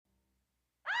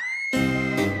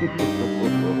Hello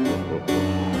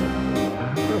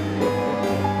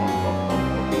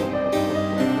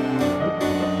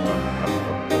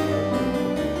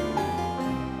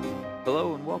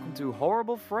and welcome to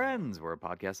Horrible Friends. We're a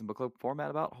podcast and book club format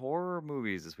about horror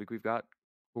movies. This week we've got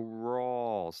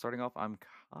Crawl. Starting off, I'm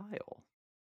Kyle.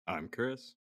 I'm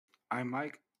Chris. I'm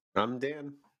Mike. I'm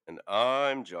Dan. And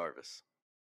I'm Jarvis.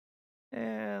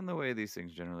 And the way these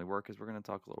things generally work is we're going to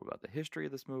talk a little about the history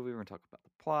of this movie. We're going to talk about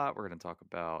the plot. We're going to talk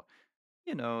about,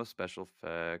 special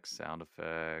effects, sound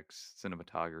effects,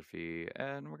 cinematography,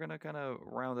 and we're going to kind of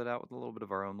round it out with a little bit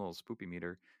of our own little spoopy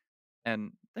meter.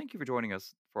 And thank you for joining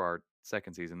us for our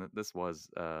second season. This was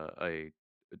a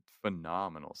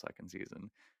phenomenal second season.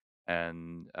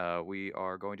 And we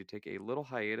are going to take a little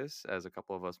hiatus as a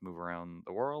couple of us move around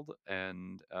the world.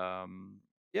 And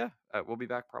we'll be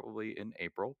back probably in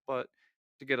April. But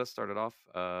to get us started off,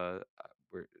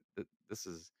 this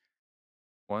is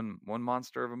one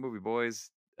monster of a movie,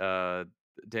 boys. Dan,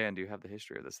 do you have the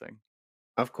history of this thing?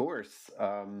 Of course.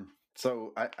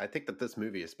 So I think that this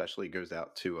movie especially goes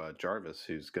out to Jarvis,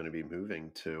 who's going to be moving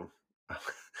to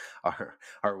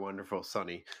our wonderful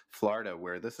sunny Florida,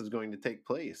 where this is going to take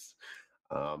place.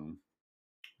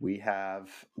 We have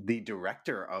the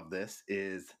director of this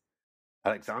is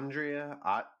Alexandria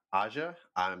Aja.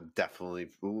 I'm definitely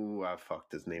I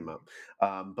fucked his name up.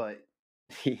 But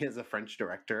he is a French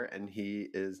director, and he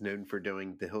is known for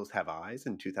doing The Hills Have Eyes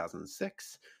in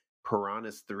 2006,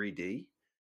 Piranhas 3D,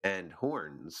 and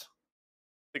Horns.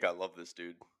 I think I love this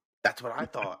dude. That's what I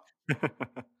thought.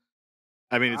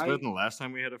 I mean, it's better than the last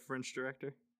time we had a French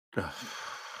director.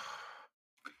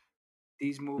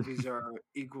 These movies are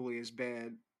equally as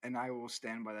bad, and I will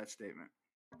stand by that statement.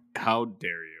 How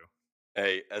dare you?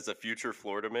 Hey, as a future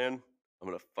Florida man, I'm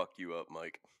going to fuck you up,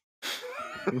 Mike.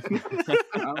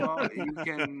 Well, you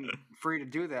can free to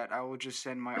do that. I will just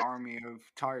send my army of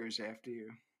tires after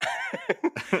you.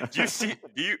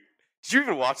 Did you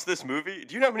even watch this movie?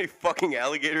 Do you know how many fucking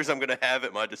alligators I'm going to have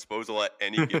at my disposal at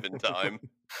any given time?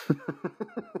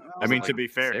 I mean, to be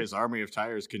fair, his army of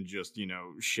tires can just,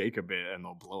 shake a bit and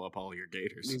they'll blow up all your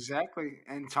gators. Exactly.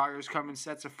 And tires come in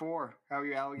sets of 4. How are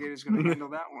your alligators going to handle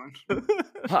that one?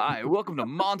 Hi, welcome to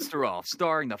Monster Off,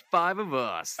 starring the 5 of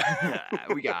us.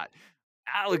 We got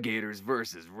alligators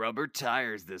versus rubber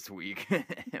tires this week.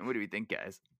 What do we think,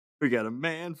 guys? We got a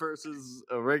man versus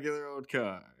a regular old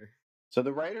car. So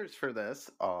the writers for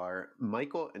this are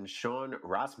Michael and Sean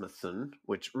Rasmussen,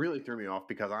 which really threw me off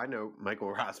because I know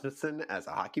Michael Rasmussen as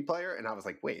a hockey player, and I was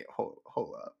like, wait, hold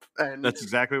up. And that's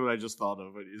exactly what I just thought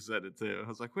of when you said it too. I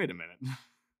was like, wait a minute.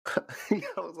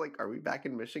 I was like, are we back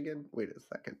in Michigan? Wait a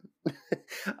second.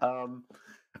 All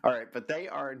right, but they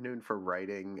are known for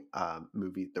writing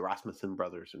movies. The Rasmussen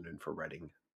brothers are known for writing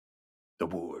The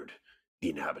Ward, The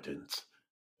Inhabitants,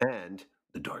 and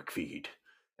The Dark Feed.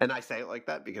 And I say it like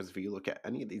that because if you look at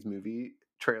any of these movie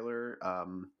trailer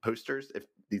posters,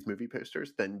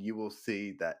 then you will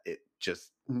see that it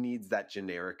just needs that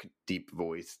generic deep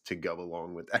voice to go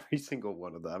along with every single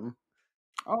one of them.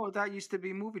 Oh, that used to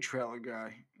be Movie Trailer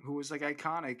Guy, who was like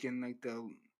iconic in like the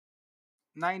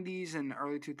 90s and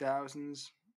early 2000s.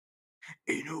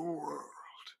 In a world,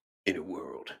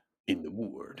 in the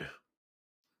Ward,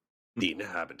 the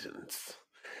Inhabitants,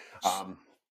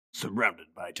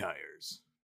 surrounded by tires.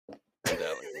 And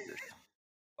alligators.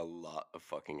 A lot of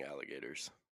fucking alligators.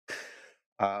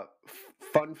 I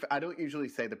don't usually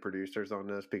say the producers on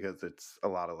this because it's a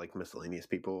lot of like miscellaneous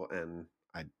people, and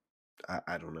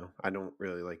I don't know. I don't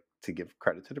really like to give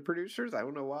credit to the producers. I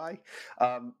don't know why.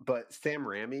 But Sam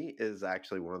Raimi is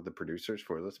actually one of the producers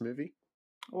for this movie.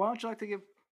 Why don't you like to give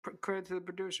credit to the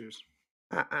producers?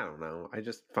 I don't know. I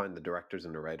just find the directors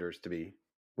and the writers to be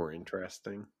more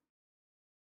interesting.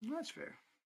 That's fair.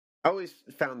 I always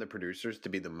found the producers to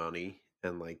be the money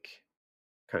and like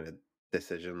kind of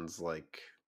decisions like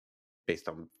based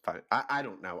on I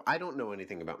don't know. I don't know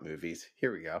anything about movies.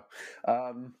 Here we go.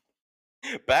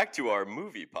 Back to our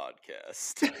movie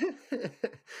podcast.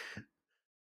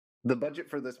 The budget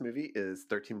for this movie is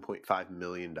 $13.5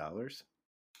 million.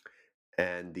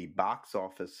 And the box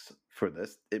office for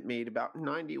this, it made about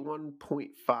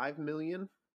 $91.5 million.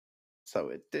 So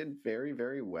it did very,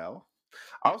 very well.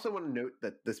 I also want to note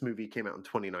that this movie came out in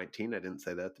 2019. I didn't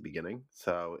say that at the beginning.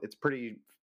 So it's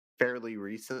fairly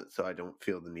recent. So I don't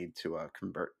feel the need to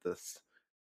convert this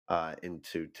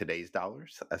into today's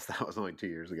dollars, as that was only 2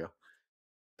 years ago.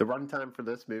 The runtime for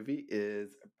this movie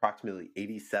is approximately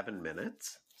 87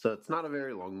 minutes. So it's not a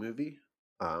very long movie.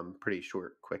 Pretty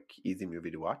short, quick, easy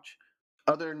movie to watch.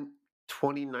 Other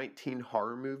 2019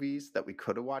 horror movies that we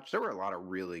could have watched, there were a lot of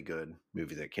really good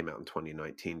movies that came out in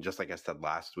 2019. Just like I said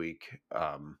last week,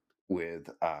 with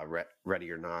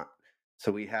Ready or Not.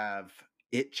 So we have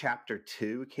It Chapter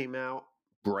 2 came out,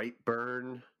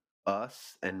 Brightburn,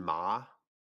 Us, and Ma,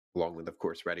 along with, of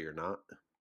course, Ready or Not.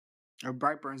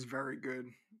 Brightburn's very good.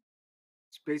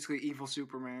 It's basically evil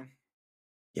Superman.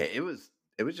 Yeah, it was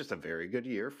just a very good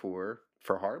year for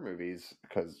horror movies.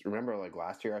 Because remember, like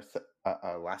last year,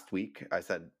 last week, I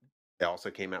said it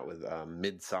also came out with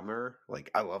Midsummer.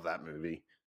 Like, I love that movie.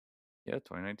 Yeah,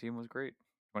 2019 was great.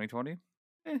 2020?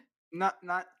 Not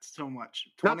so much.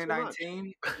 Not so much.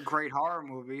 2019, great horror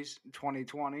movies.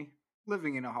 2020,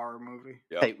 living in a horror movie.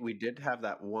 Yep. Hey, we did have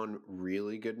that one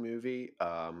really good movie,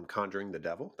 Conjuring the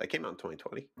Devil, that came out in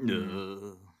 2020.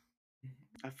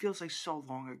 It feels like so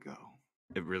long ago.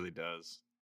 It really does.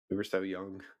 We were so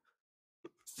young.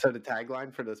 So the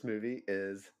tagline for this movie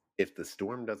is, "If the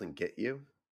storm doesn't get you,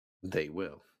 they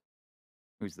will."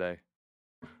 Who's they?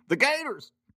 The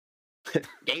Gators.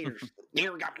 Gators,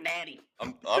 never got my daddy.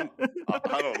 I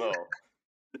don't know.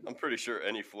 I'm pretty sure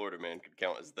any Florida man could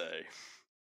count as they.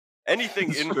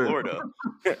 Anything in Florida.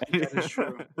 That is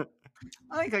true.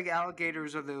 I think like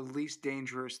alligators are the least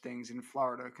dangerous things in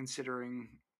Florida,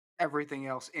 considering everything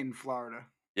else in Florida.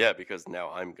 Yeah, because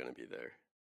now I'm gonna be there.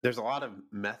 There's a lot of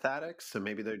meth addicts, so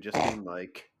maybe they're just being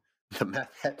like, the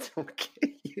meth heads don't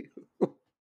get you.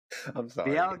 I'm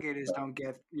sorry. The alligators don't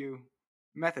get you.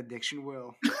 Meth addiction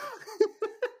will.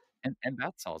 And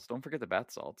bath salts. Don't forget the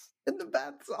bath salts. And the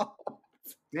bath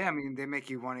salts. Yeah, I mean, they make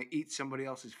you want to eat somebody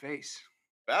else's face.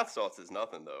 Bath salts is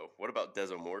nothing though. What about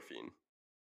desomorphine?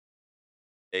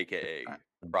 AKA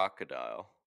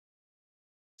crocodile.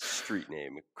 Street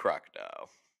name crocodile.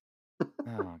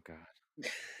 Oh god.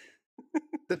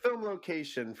 The film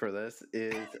location for this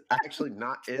is actually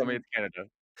not in. Tell me it's Canada.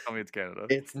 Tell me it's Canada.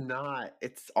 It's not.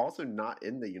 It's also not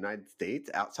in the United States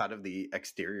outside of the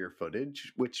exterior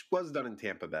footage, which was done in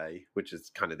Tampa Bay, which is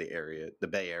kind of the area. The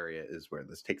Bay Area is where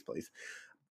this takes place.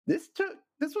 This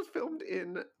was filmed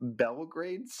in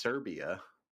Belgrade, Serbia.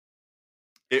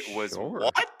 It was Sure.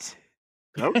 what?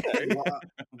 Okay.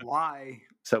 Why?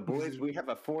 So, boys, we have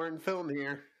a foreign film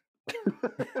here.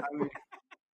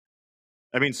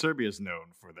 I mean, Serbia is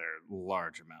known for their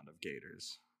large amount of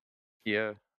gators.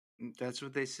 Yeah. That's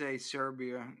what they say.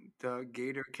 Serbia, the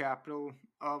gator capital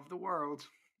of the world.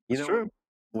 You It's know, true.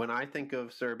 when I think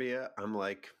of Serbia, I'm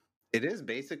like, it is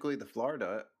basically the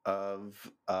Florida of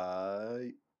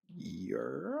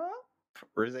Europe,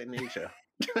 or is it in Asia?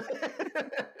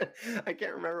 I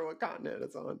can't remember what continent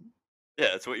it's on.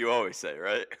 Yeah, that's what you always say,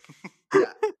 right? Yeah,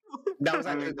 that was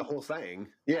I actually mean, the whole saying.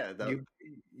 Yeah,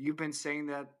 You've been saying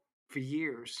that for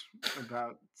years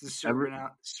about the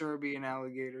Serbian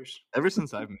alligators. Ever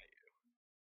since I've met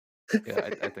Yeah,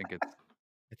 I think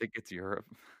it's Europe.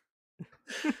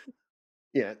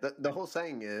 yeah. The whole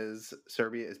saying is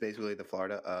Serbia is basically the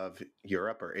Florida of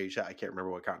Europe or Asia. I can't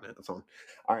remember what continent it's on.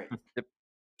 All right. you,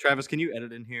 Travis, can you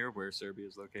edit in here where Serbia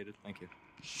is located? Thank you.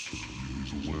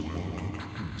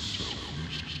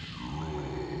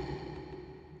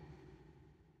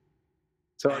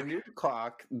 So our nude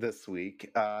clock this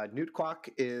week, nude clock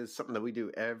is something that we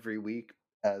do every week,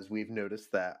 as we've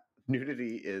noticed that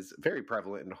nudity is very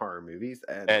prevalent in horror movies,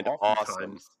 and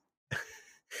awesome.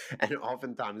 and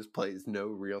oftentimes plays no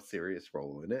real serious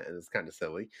role in it, and it's kind of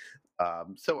silly.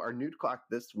 So our nude clock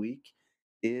this week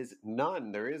is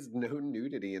none. There is no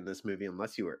nudity in this movie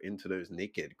unless you are into those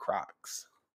naked Crocs.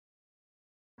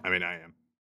 I mean, I am.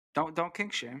 Don't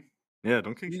kink shame. Yeah,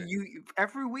 don't kink shame. You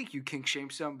every week you kink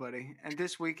shame somebody, and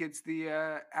this week it's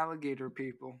the alligator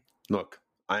people. Look,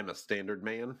 I'm a standard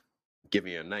man. Give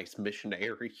me a nice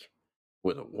missionary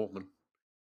with a woman.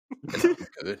 And I'm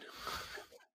good.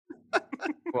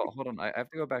 Well, hold on. I have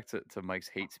to go back to Mike's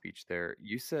hate speech there.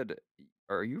 You said,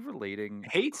 are you relating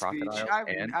Hate speech? crocodiles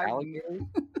and alligators?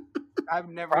 I've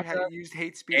never Crocodile used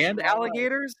hate speech and in my life.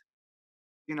 alligators?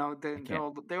 You know, they can't.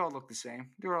 all look the same.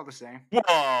 They're all the same. Whoa,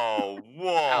 How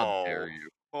whoa. dare you?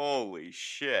 Holy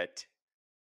shit.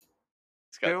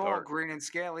 It's got They're all dark. green and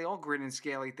scaly. All green and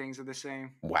scaly things are the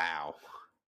same. Wow.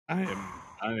 I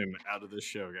am out of this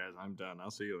show, guys. I'm done.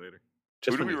 I'll see you later.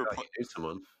 Just Who do when we you thought you knew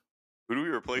someone. Who do we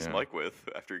replace Yeah. Mike with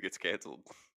after he gets canceled?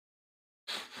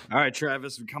 All right,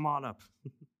 Travis, come on up.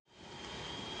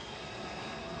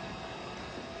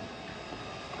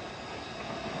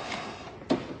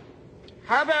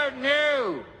 How about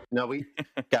new? No, we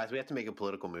have to make a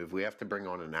political move. We have to bring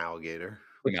on an alligator.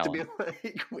 We have to be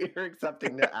like, we're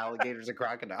accepting the alligators and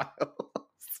crocodiles.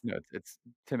 No, it's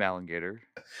Tim Alligator.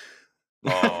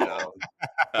 Oh,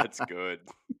 that's good.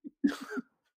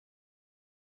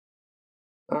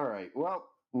 All right. Well,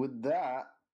 with that,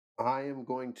 I am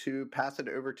going to pass it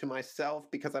over to myself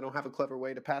because I don't have a clever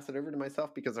way to pass it over to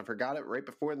myself because I forgot it right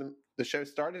before the show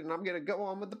started, and I'm going to go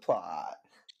on with the plot.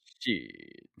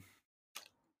 Shit.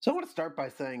 So I want to start by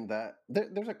saying that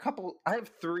there's a couple. I have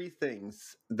three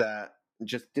things that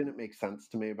just didn't make sense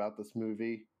to me about this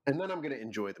movie, and then I'm going to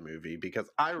enjoy the movie because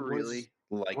I really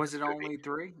like. Was it movie. only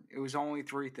three? It was only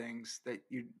three things that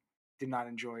you did not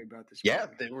enjoy about this Yeah,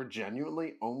 movie. they were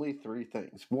genuinely only three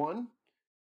things. One,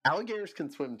 alligators can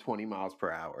swim 20 miles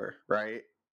per hour, right?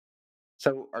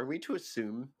 So are we to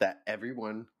assume that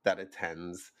everyone that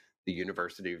attends the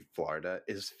University of Florida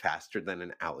is faster than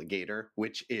an alligator,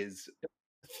 which is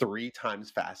 3 times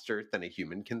faster than a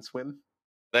human can swim?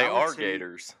 They I would are say-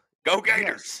 Gators. Go Gators!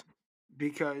 Yes,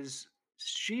 because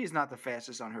she is not the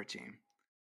fastest on her team.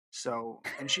 So,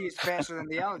 and she is faster than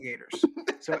the alligators.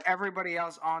 So everybody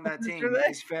else on that team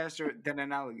is faster than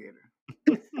an alligator.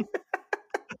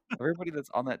 Everybody that's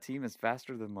on that team is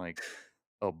faster than like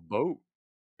a boat.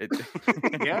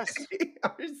 Yes. They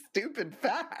are stupid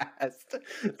fast.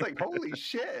 It's like, holy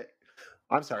shit.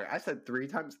 I'm sorry, I said 3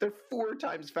 times. They're 4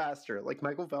 times faster. Like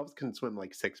Michael Phelps can swim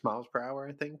like 6 miles per hour,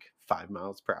 I think. 5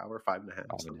 miles per hour, 5.5.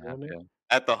 5.5, something. yeah.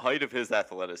 At the height of his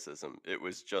athleticism, it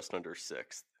was just under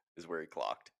 6th is where he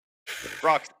clocked.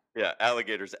 Rocks, yeah,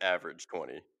 alligators average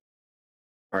 20.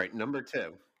 All right, number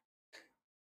 2.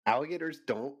 Alligators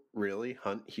don't really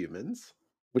hunt humans,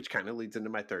 which kind of leads into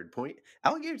my third point.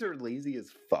 Alligators are lazy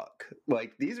as fuck.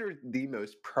 Like, these are the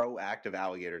most proactive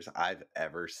alligators I've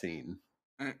ever seen.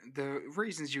 The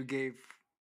reasons you gave,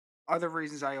 other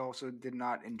reasons I also did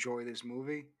not enjoy this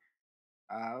movie.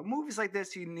 Movies like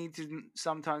this, you need to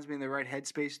sometimes be in the right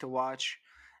headspace to watch.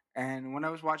 And when I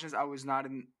was watching this, I was not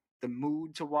in the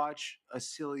mood to watch a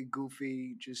silly,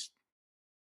 goofy, just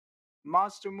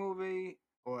monster movie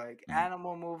or like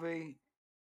animal movie.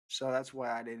 So that's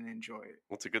why I didn't enjoy it.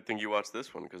 Well, it's a good thing you watched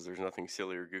this one because there's nothing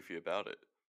silly or goofy about it.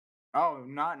 Oh,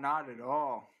 not at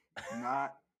all.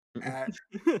 Not at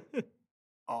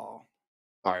all.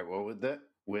 All right, well, with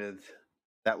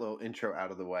that little intro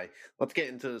out of the way, let's get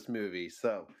into this movie.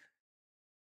 So,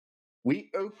 we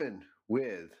open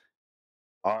with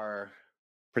our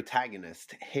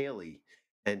protagonist, Haley,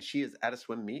 and she is at a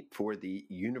swim meet for the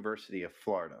University of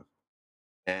Florida.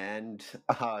 And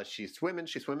she's swimming,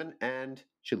 and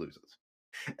she loses.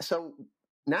 So,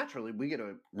 naturally, we get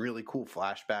a really cool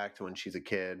flashback to when she's a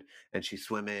kid and she's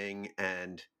swimming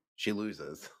and she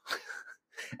loses.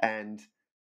 And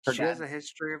She has a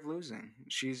history of losing.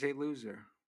 She's a loser.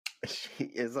 she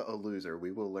is a loser.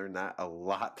 We will learn that a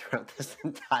lot throughout this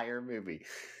entire movie.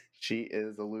 She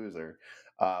is a loser.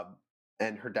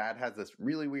 And her dad has this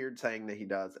really weird saying that he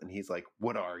does, and he's like,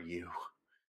 "What are you?"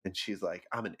 And she's like,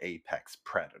 "I'm an apex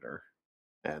predator."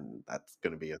 And that's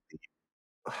going to be a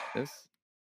theme.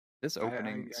 This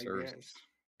opening I serves, guess.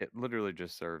 it literally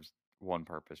just serves one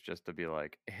purpose, just to be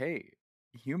like, hey,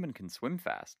 human can swim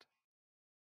fast.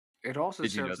 It also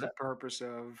Did you know serves the that? purpose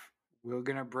of we're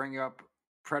gonna bring up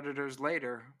predators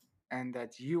later, and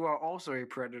that you are also a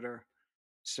predator.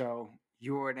 So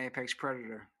you're an apex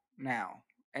predator now,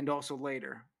 and also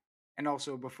later, and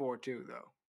also before too,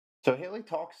 though. So Haley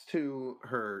talks to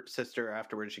her sister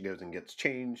afterwards. She goes and gets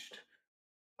changed.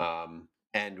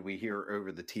 And we hear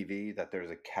over the TV that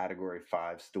there's a Category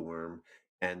 5 storm,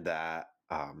 and that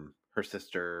her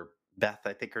sister, Beth,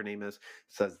 I think her name is,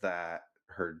 says that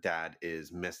her dad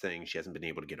is missing. She hasn't been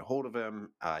able to get a hold of him.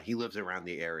 He lives around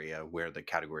the area where the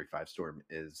Category 5 storm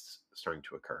is starting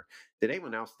to occur. Did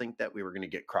anyone else think that we were going to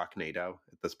get Crocnado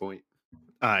at this point?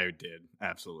 I did,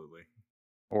 absolutely.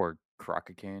 Or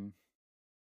Crococane.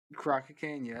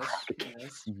 Crococane, yes.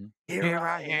 Yes. Mm-hmm. Here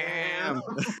I am.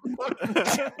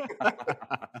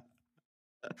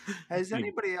 Has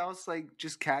anybody else like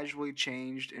just casually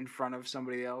changed in front of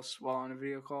somebody else while on a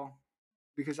video call?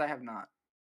 Because I have not.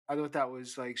 I thought that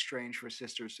was like strange for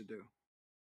sisters to do.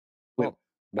 Well,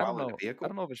 I While don't in a know. vehicle? I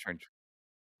don't know if it's strange.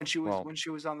 When she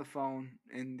was on the phone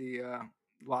in the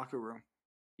locker room.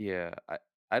 Yeah,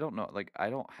 I don't know. Like, I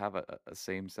don't have a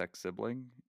same-sex sibling,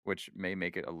 which may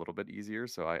make it a little bit easier.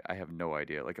 So I have no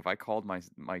idea. Like, if I called my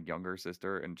younger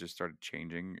sister and just started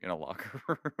changing in a locker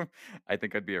room, I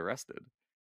think I'd be arrested.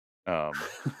 But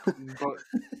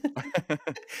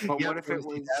what if it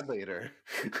was dad later?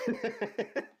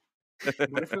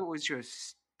 what if it was your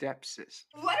stepsister?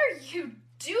 What are you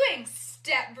doing,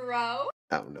 step bro?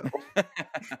 Oh no.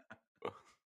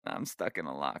 I'm stuck in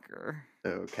a locker.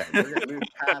 Okay, we're going to move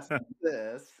past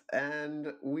this,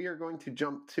 and we are going to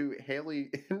jump to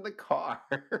Haley in the car,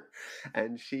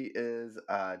 and she is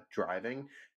driving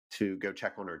to go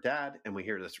check on her dad, and we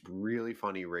hear this really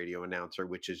funny radio announcer,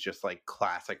 which is just like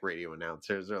classic radio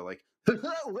announcers. They're like,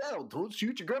 well, don't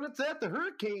shoot your gun at the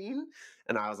hurricane.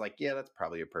 And I was like, yeah, that's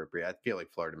probably appropriate. I feel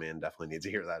like Florida Man definitely needs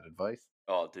to hear that advice.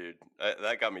 Oh, dude,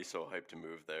 that got me so hyped to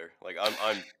move there. Like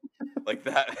I'm like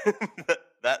that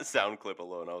that sound clip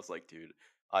alone. I was like, dude,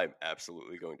 I'm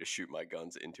absolutely going to shoot my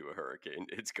guns into a hurricane.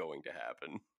 It's going to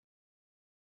happen.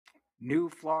 New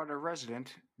Florida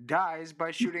resident dies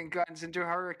by shooting guns into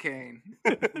hurricane.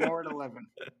 More at 11.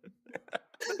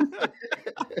 I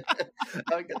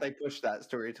like that they pushed that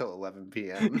story till 11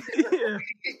 p.m. Yeah.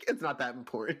 It's not that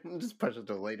important. Just push it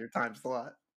to a later time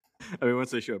slot. I mean, once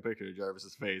they show a picture of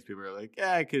Jarvis's face, people are like,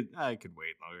 "Yeah, I could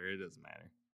wait longer. It doesn't matter."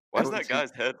 Why does that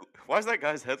guy's head? Why does that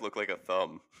guy's head look like a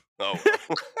thumb? Oh,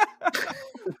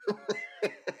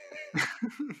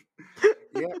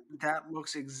 Yep, that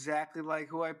looks exactly like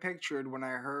who I pictured when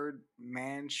I heard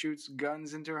man shoots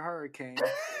guns into hurricane.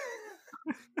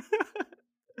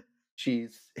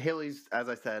 Haley's, as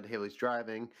I said, Haley's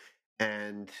driving,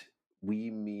 and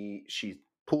she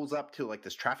pulls up to like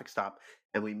this traffic stop,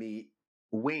 and we meet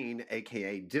Wayne,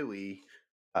 aka Dewey,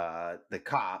 the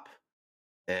cop,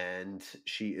 and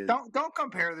she is. Don't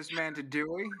compare this man to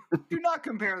Dewey. Do not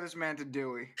compare this man to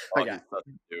Dewey. oh he's such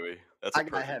a Dewey. That's I a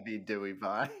got heavy Dewey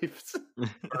vibes.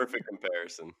 perfect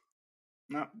comparison.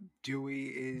 No, Dewey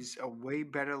is a way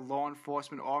better law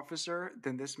enforcement officer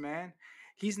than this man.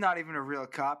 He's not even a real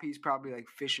cop. He's probably like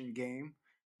fish and game.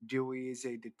 Dewey is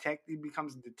a detective. He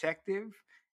becomes a detective.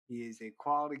 He is a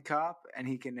quality cop, and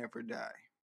he can never die.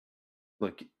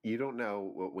 Look, you don't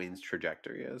know what Wayne's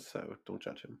trajectory is, so don't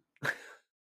judge him.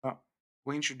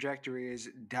 Wayne's trajectory is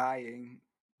dying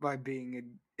by being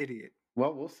an idiot.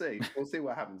 Well, we'll see. We'll see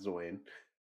what happens to Wayne.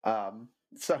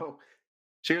 So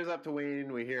she goes up to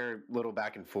Wayne. We hear a little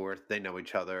back and forth. They know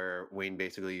each other. Wayne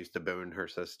basically used to bone her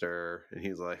sister, and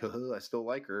he's like, I still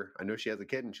like her. I know she has a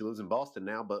kid and she lives in Boston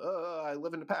now, but I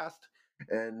live in the past.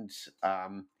 And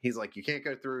he's like, you can't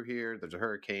go through here. There's a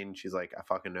hurricane. She's like, I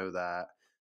fucking know that.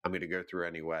 I'm going to go through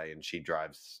anyway. And she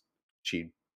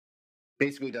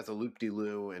basically does a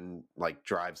loop-de-loo and like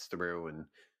drives through and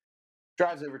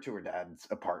drives over to her dad's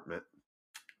apartment.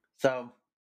 So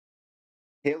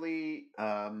Haley,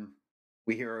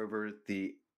 we hear over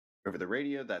the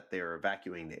radio that they're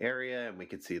evacuating the area, and we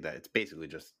can see that it's basically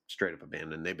just straight up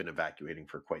abandoned. They've been evacuating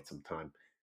for quite some time.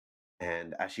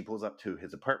 And as she pulls up to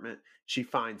his apartment, she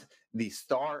finds the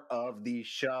star of the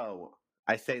show.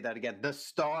 I say that again, the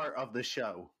star of the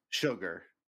show, Sugar,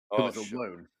 who is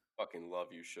alone. Fucking love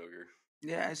you, Sugar.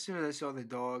 Yeah, as soon as I saw the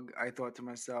dog, I thought to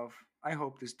myself, I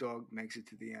hope this dog makes it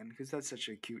to the end because that's such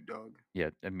a cute dog. Yeah,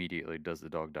 immediately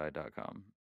doesthedogdie.com.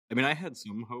 I mean, I had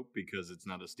some hope because it's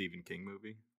not a Stephen King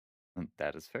movie.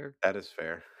 That is fair. That is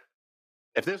fair.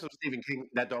 If this was Stephen King,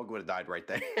 that dog would have died right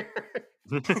there.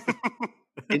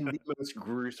 In the most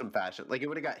gruesome fashion. Like, it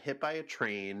would have got hit by a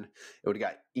train. It would have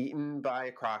got eaten by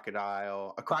a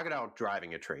crocodile. A crocodile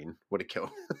driving a train would have killed.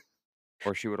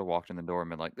 Or she would have walked in the door and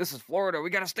been like, this is Florida. We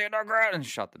got to stand our ground, and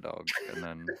shot the dog. And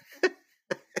then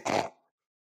it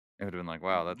would have been like,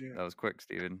 wow, that was quick,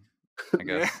 Steven. I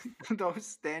guess. Yeah, those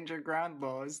stand your ground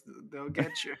laws, they'll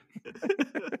get you.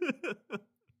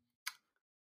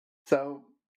 So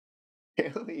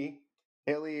Haley,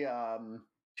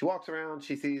 she walks around.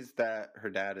 She sees that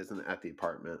her dad isn't at the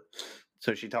apartment.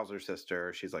 So she tells her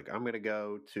sister, she's like, I'm going to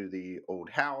go to the old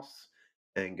house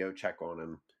and go check on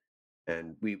him.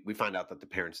 And we find out that the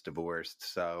parents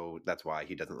divorced. So that's why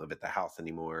he doesn't live at the house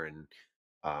anymore. And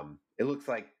it looks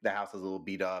like the house is a little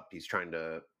beat up. He's trying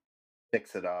to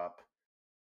fix it up.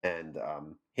 And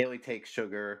Haley takes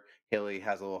Sugar. Haley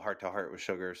has a little heart-to-heart with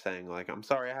Sugar saying, like, I'm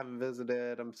sorry I haven't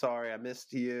visited. I'm sorry I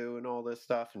missed you and all this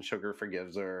stuff. And Sugar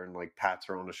forgives her and, like, pats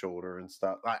her on the shoulder and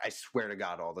stuff. I swear to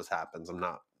God all this happens. I'm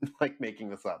not, like, making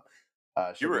this up.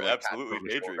 You were absolutely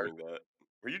daydreaming that.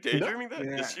 Were you daydreaming that?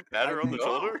 Yeah, Did she pat her on the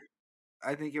shoulder?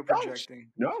 I think you're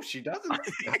projecting. No, she doesn't.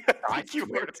 I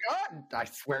swear to God. I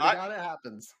swear to God it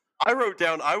happens. I wrote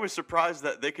down, I was surprised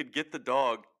that they could get the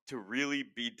dog to really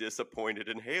be disappointed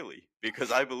in Haley,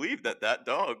 because I believe that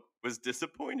dog was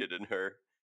disappointed in her.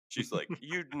 She's like,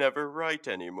 you'd never write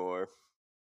anymore.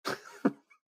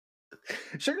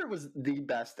 Sugar was the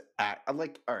best all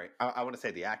right, I want to say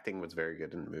the acting was very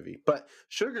good in the movie, but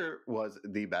Sugar was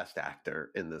the best actor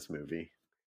in this movie.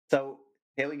 So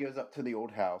Haley goes up to the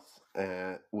old house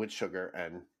with Sugar,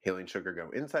 and Haley and Sugar go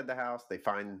inside the house. They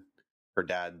find her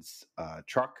dad's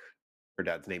truck. Her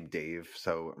dad's named Dave,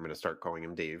 so I'm going to start calling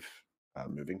him Dave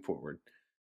moving forward.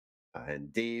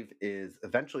 And Dave is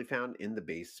eventually found in the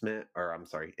basement, or I'm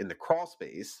sorry, in the crawl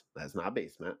space. That's not a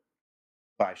basement.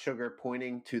 by Sugar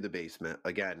pointing to the basement.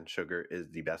 Again, Sugar is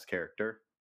the best character,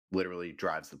 literally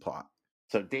drives the plot.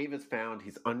 So Dave is found,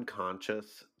 he's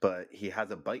unconscious, but he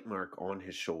has a bite mark on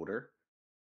his shoulder.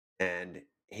 And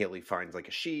Haley finds like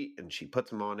a sheet and she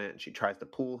puts him on it and she tries to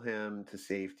pull him to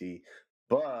safety.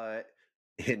 But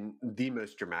in the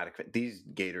most dramatic, these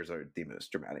gators are the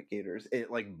most dramatic gators.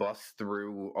 It like busts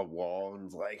through a wall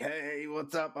and's like, "Hey,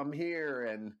 what's up? I'm here."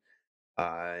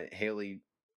 And Haley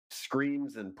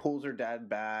screams and pulls her dad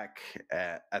back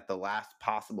at the last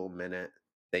possible minute.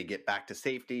 They get back to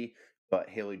safety, but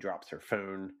Haley drops her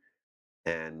phone.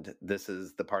 And this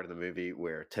is the part of the movie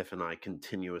where Tiff and I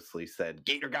continuously said,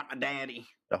 "Gator got my daddy,"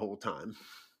 the whole time.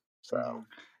 So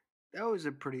that was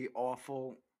a pretty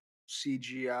awful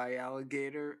CGI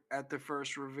alligator at the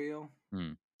first reveal.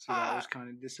 So that was kind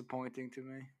of disappointing to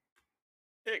me.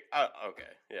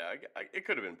 Okay, yeah, it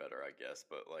could have been better, I guess,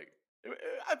 but like,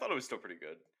 I thought it was still pretty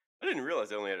good. I didn't realize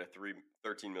they only had a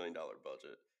 $13 million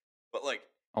budget, but like,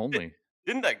 Only.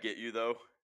 Didn't that get you though?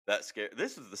 That scare.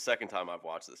 This is the second time I've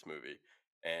watched this movie,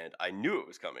 and I knew it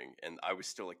was coming, and I was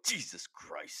still like, Jesus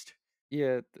Christ.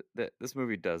 Yeah, this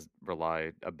movie does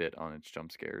rely a bit on its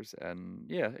jump scares, and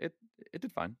yeah, it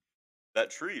did fine. That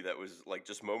tree that was like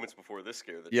just moments before this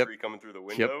scare, the Yep. tree coming through the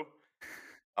window.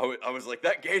 I was like,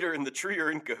 that gator and the tree are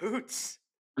in cahoots.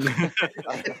 They're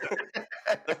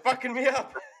fucking me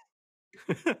up.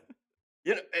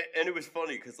 You know, and it was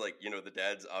funny because, like, you know, the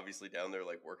dad's obviously down there,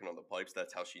 like, working on the pipes.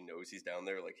 That's how she knows he's down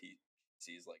there. Like, he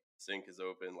sees, like, sink is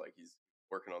open, like, he's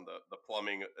working on the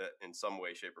plumbing in some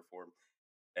way, shape, or form.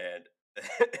 And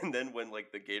and then when,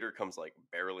 like, the gator comes, like,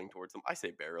 barreling towards them, I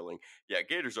say barreling. Yeah,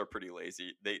 gators are pretty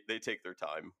lazy. They take their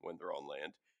time when they're on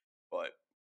land. But,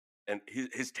 and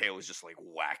his tail is just, like,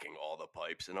 whacking all the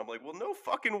pipes. And I'm like, well, no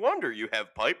fucking wonder you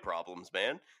have pipe problems,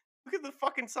 man. Look at the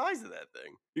fucking size of that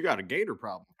thing. You got a gator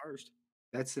problem first.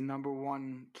 That's the number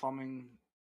one plumbing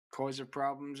cause of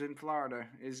problems in Florida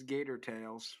is gator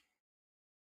tails.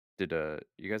 Did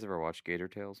you guys ever watch Gator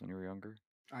Tales when you were younger?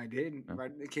 I did. No?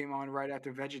 Right, it came on right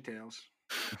after VeggieTales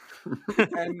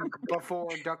and before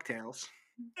DuckTales.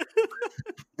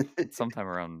 Sometime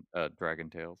around Dragon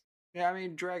Tales. Yeah, I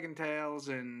mean Dragon Tales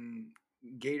and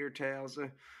Gator Tales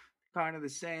are kind of the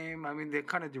same. I mean they're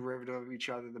kind of derivative of each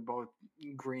other. They're both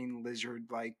green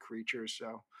lizard-like creatures,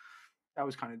 so that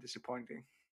was kind of disappointing.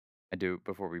 I do,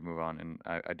 before we move on, and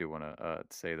I do want to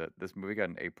say that this movie got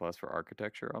an A+ for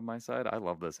architecture on my side. I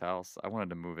love this house. I wanted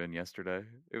to move in yesterday.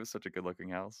 It was such a good looking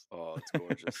house. Oh, it's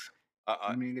gorgeous.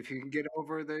 I mean, if you can get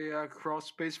over the crawl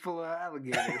space full of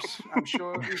alligators, I'm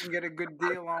sure you can get a good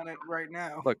deal on it right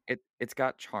now. Look, it's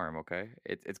got charm, okay?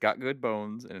 It's got good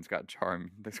bones and it's got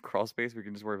charm. This crawl space, we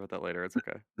can just worry about that later. It's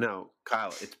okay. No,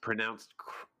 Kyle, it's pronounced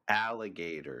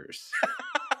alligators.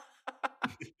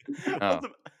 Oh.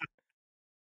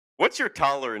 What's your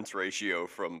tolerance ratio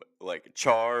from like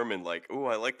charm and like, oh,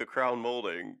 I like the crown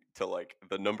molding to like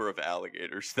the number of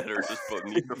alligators that are just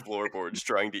beneath the floorboards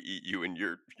trying to eat you and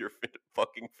your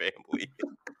fucking family?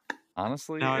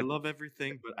 Honestly, Now I love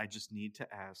everything, but I just need to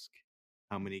ask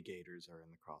how many gators are in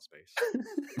the crawl space.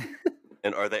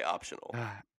 And are they optional?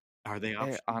 Are they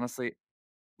optional? honestly,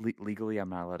 legally, I'm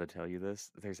not allowed to tell you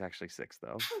this. There's actually 6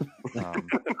 though.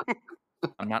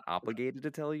 I'm not obligated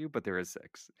to tell you, but there is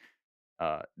 6.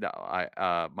 No,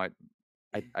 I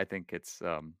think it's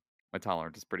my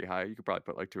tolerance is pretty high. You could probably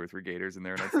put like 2 or 3 gators in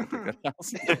there, and I'd still take that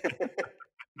house.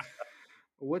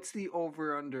 What's the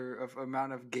over under of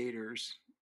amount of gators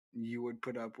you would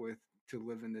put up with to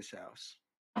live in this house?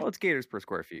 Well, it's gators per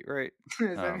square feet, right?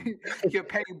 I mean, you're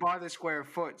paying by the square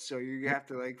foot, so you have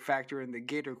to like factor in the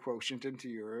gator quotient into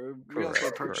your real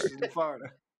estate purchases in Florida.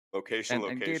 Location.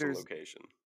 And gators-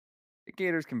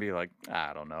 Gators can be like,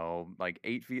 I don't know, like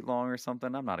 8 feet long or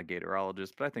something. I'm not a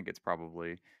gatorologist, but I think it's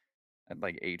probably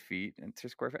like 8 feet and 2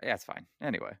 square feet. Yeah, it's fine.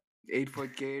 Anyway,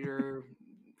 8-foot gator,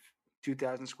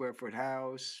 2,000 square foot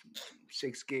house,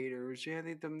 6 gators. Yeah,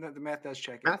 the math does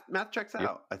check. Math checks Yep.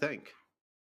 out, I think.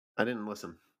 I didn't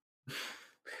listen.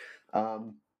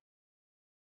 So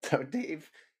Dave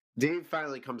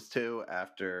finally comes to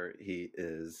after he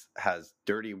has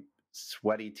dirty,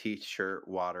 sweaty t-shirt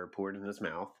water poured in his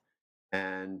mouth,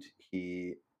 and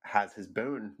he has his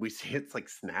bone. We see it's like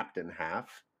snapped in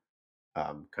half,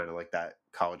 kind of like that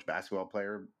college basketball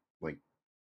player like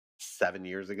 7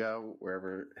 years ago,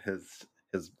 wherever his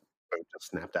bone just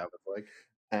snapped out of his leg.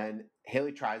 And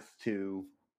Haley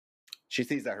she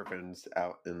sees that her phone's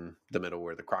out in the middle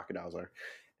where the crocodiles are,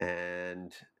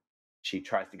 and she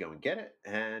tries to go and get it.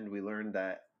 And we learned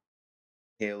that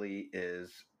Haley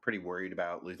is pretty worried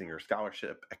about losing her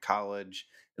scholarship at college,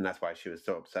 and that's why she was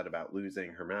so upset about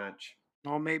losing her match.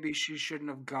 Or maybe she shouldn't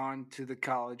have gone to the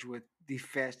college with the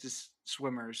fastest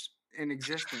swimmers in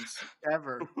existence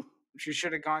ever. She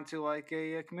should have gone to like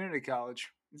a community college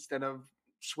instead of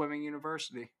swimming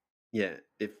university. Yeah,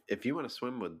 if you want to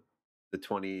swim with the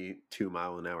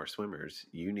 22-mile-an-hour swimmers,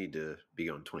 you need to be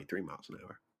going 23 miles an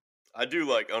hour. I do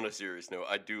like, on a serious note,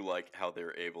 I do like how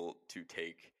they're able to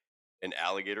take an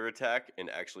alligator attack and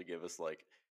actually give us like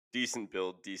decent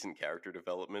build, decent character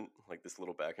development, like this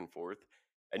little back and forth.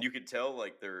 And you could tell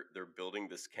like they're building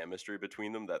this chemistry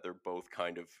between them, that they're both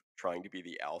kind of trying to be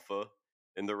the alpha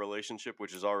in their relationship,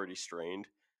 which is already strained,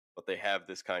 but they have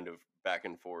this kind of back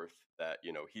and forth that,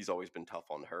 he's always been tough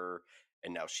on her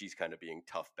and now she's kind of being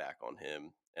tough back on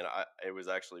him. And it was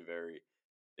actually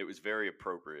very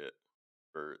appropriate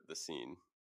for the scene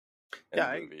and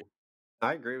Yeah, the movie.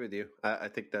 I agree with you. I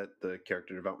think that the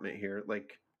character development here,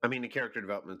 the character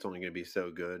development's only going to be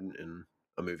so good in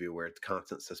a movie where it's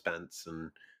constant suspense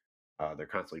and they're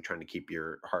constantly trying to keep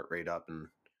your heart rate up and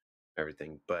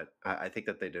everything. But I think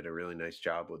that they did a really nice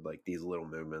job with like these little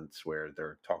moments where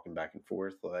they're talking back and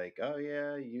forth, like, "Oh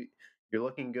yeah, you're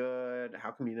looking good.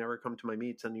 How come you never come to my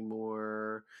meets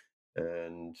anymore?"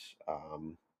 And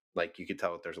like you could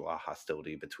tell that there's a lot of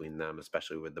hostility between them,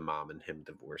 especially with the mom and him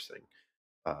divorcing.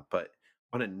 But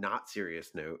on a not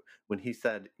serious note, when he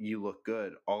said "you look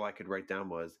good," all I could write down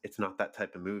was, "It's not that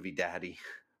type of movie, Daddy."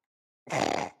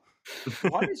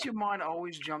 Why does your mind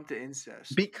always jump to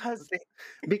incest? because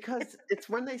it's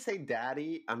when they say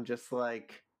 "daddy," I'm just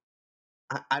like,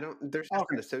 I don't. There's just an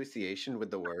Okay. association with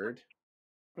the word.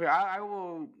 Okay, I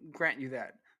will grant you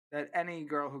that any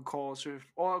girl who calls her,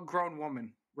 or a grown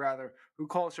woman rather, who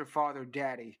calls her father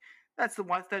daddy, that's the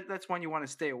one that's one you want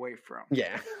to stay away from.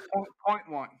 Yeah. Point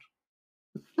one.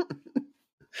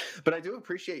 But I do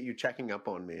appreciate you checking up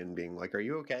on me and being like, "Are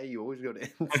you okay?" You always go to.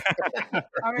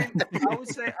 I mean, I would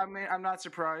say, I'm not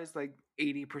surprised. Like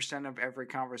 80% of every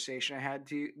conversation I had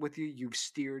with you, you've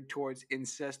steered towards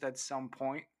incest at some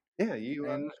point. Yeah, you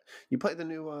And you play the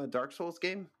new Dark Souls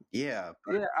game? Yeah,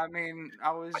 but yeah, I mean,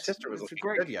 my sister was it's a looking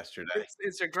great, good yesterday.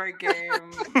 it's a great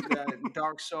game.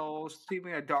 Dark Souls.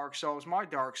 Speaking of Dark Souls, my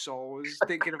Dark Soul was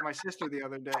thinking of my sister the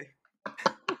other day.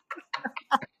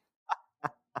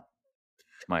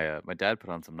 My dad put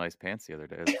on some nice pants the other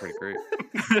day. It's pretty great.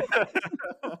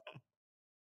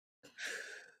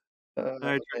 All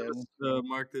right, Man. let's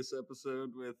mark this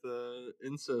episode with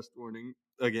incest warning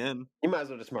again. You might as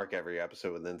well just mark every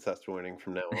episode with incest warning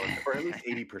from now on, or at least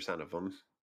 80% of them.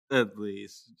 At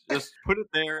least, just put it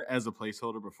there as a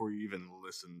placeholder before you even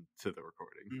listen to the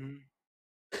recording.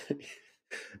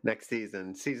 Next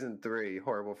season, season 3,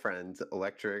 Horrible Friends,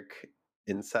 Electric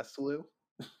Incestlu.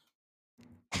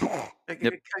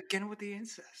 Again with the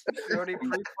incest. You're already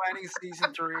pre-planning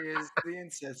season 3 is the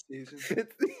incest season.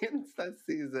 It's the incest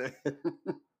season.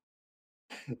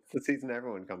 It's the season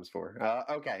everyone comes for.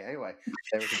 Okay, anyway,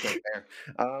 there was a joke there.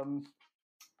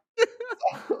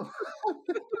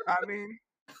 I mean,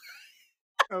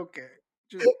 okay,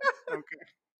 just okay.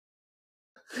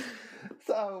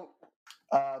 So,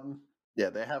 yeah,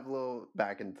 they have a little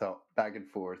back and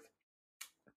forth.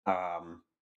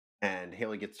 And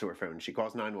Haley gets to her phone. She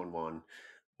calls 911,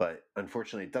 but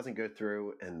unfortunately, it doesn't go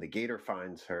through. And the gator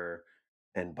finds her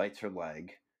and bites her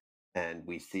leg. And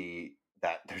we see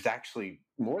that there's actually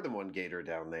more than one gator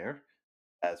down there,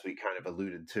 as we kind of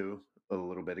alluded to a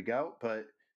little bit ago. But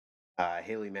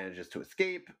Haley manages to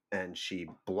escape, and she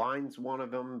blinds one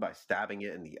of them by stabbing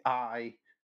it in the eye.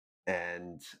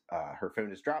 And her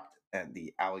phone is dropped, and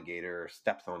the alligator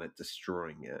steps on it,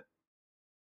 destroying it.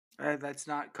 That's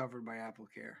not covered by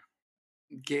AppleCare.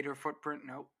 Gator footprint,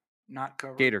 nope, not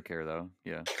covered. Gator Care, though,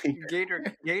 yeah. Gator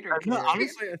No, Care.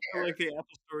 honestly, I feel like the Apple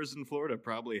stores in Florida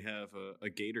probably have a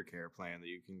Gator Care plan that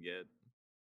you can get.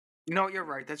 No, you're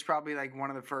right. That's probably like one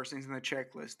of the first things in the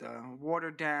checklist.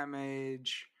 Water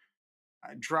damage,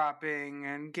 dropping,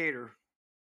 and gator.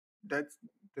 That's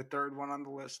the third one on the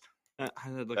list. I'd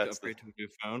like to upgrade to a new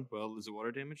phone. Well, is it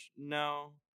water damage?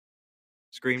 No.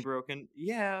 Screen broken?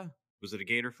 Yeah. Was it a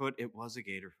gator foot? It was a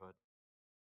gator foot.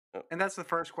 And that's the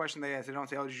first question they ask. They don't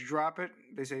say, "Oh, did you drop it?"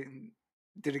 They say,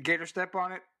 "Did a gator step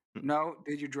on it?" No.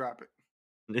 Did you drop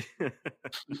it?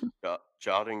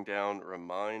 Jotting down,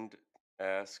 remind,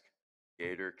 ask,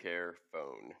 Gator Care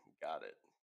phone. Got it.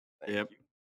 Thank you.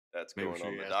 That's Make going sure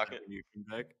on you the ask docket. when you come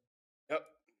back. Yep.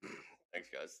 Thanks,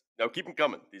 guys. No, keep them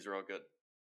coming. These are all good.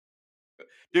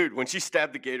 Dude, when she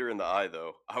stabbed the gator in the eye,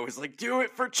 though, I was like, "Do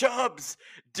it for Chubbs!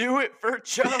 Do it for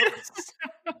Chubbs!"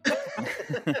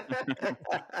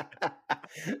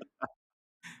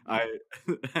 I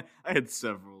had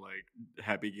several like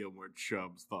Happy Gilmore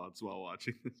Chubbs thoughts while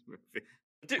watching this movie.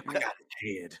 Dude, I got a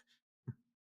kid.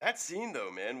 That scene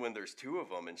though, man, when there's two of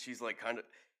them and she's like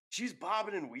she's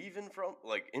bobbing and weaving from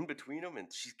like in between them and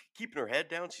she's keeping her head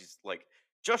down. She's like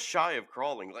just shy of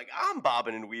crawling. Like I'm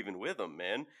bobbing and weaving with them,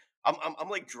 man. I'm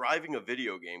like driving a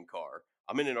video game car.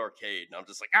 I'm in an arcade and I'm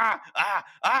just like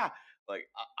ah. Like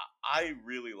I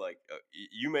really like.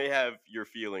 You may have your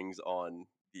feelings on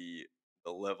the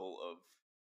level of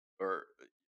or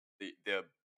the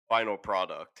final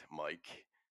product, Mike,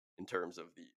 in terms of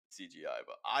the CGI,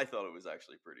 but I thought it was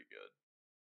actually pretty good.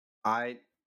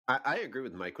 I agree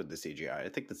with Mike with the CGI. I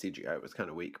think the CGI was kind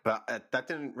of weak, but that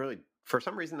didn't really, for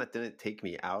some reason, that didn't take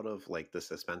me out of like the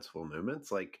suspenseful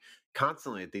moments. Like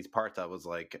constantly at these parts, I was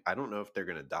like, I don't know if they're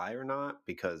going to die or not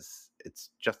because it's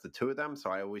just the two of them. So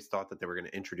I always thought that they were going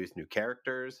to introduce new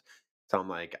characters. So I'm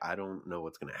like, I don't know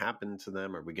what's going to happen to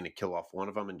them. Are we going to kill off one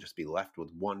of them and just be left with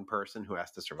one person who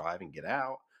has to survive and get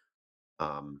out?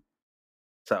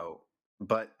 So,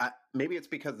 but maybe it's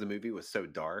because the movie was so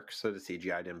dark, so the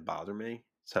CGI didn't bother me.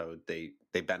 So they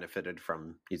benefited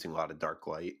from using a lot of dark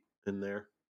light in there.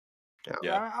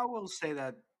 Yeah. I will say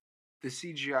that the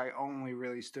CGI only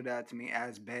really stood out to me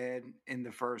as bad in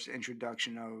the first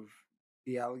introduction of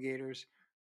the alligators.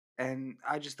 And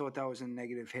I just thought that was a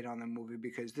negative hit on the movie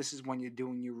because this is when you're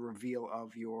doing your reveal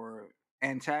of your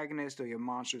antagonist or your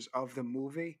monsters of the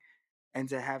movie. And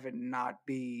to have it not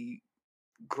be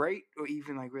great or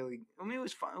even like really, I mean, it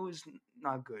was fun. It was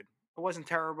not good. It wasn't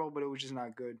terrible, but it was just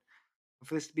not good.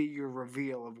 For this to be your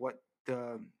reveal of what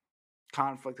the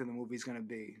conflict in the movie is going to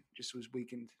be, just was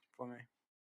weakened for me.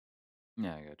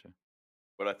 Yeah, I gotcha.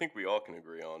 What I think we all can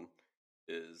agree on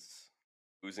is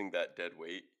losing that dead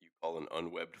weight you call an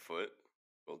unwebbed foot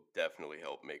will definitely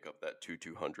help make up that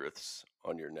 2/200ths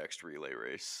on your next relay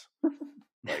race.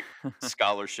 Like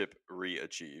scholarship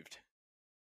re-achieved.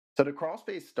 So the crawl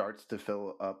space starts to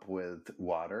fill up with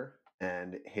water,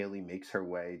 and Haley makes her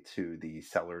way to the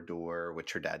cellar door,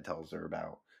 which her dad tells her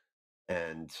about.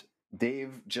 And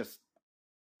Dave just,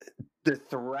 the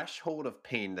threshold of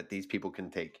pain that these people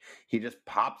can take, he just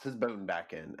pops his bone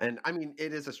back in. And I mean,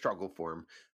 it is a struggle for him,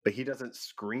 but he doesn't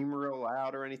scream real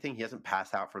loud or anything. He doesn't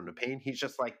pass out from the pain. He's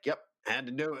just like, yep, had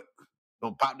to do it.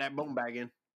 Gonna pop that bone back in.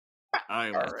 I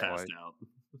almost Alright. passed out.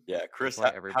 Yeah, Chris, why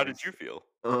how did everybody's- you feel?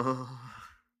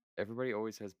 Everybody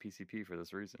always has PCP for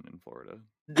this reason in Florida.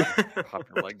 Pop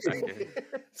your leg back in.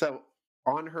 So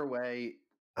on her way,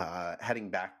 heading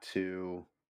back to,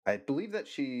 I believe that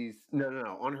she's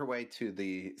no, on her way to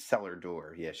the cellar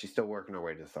door. Yeah, she's still working her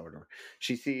way to the cellar door.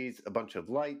 She sees a bunch of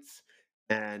lights,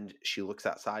 and she looks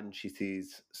outside and she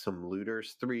sees some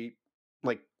looters, three,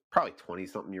 like probably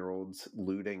 20-something-year-olds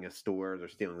looting a store. They're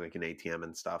stealing like an ATM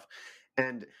and stuff.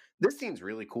 And this scene's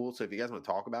really cool. So if you guys want to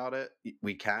talk about it,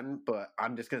 we can. But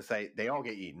I'm just gonna say they all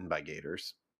get eaten by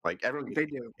gators. Like everyone gets They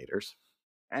eaten do. by gators.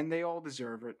 And they all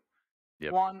deserve it.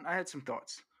 Yep. One, I had some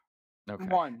thoughts. Okay.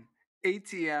 One,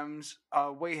 ATMs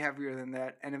are way heavier than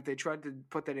that. And if they tried to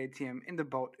put that ATM in the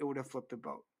boat, it would have flipped the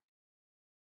boat.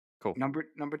 Cool. Number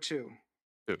two.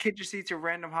 Two. Kid just eats a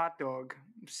random hot dog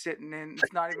sitting in.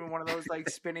 It's not even one of those like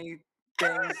spinny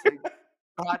things, like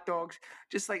hot dogs.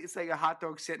 Just like it's like a hot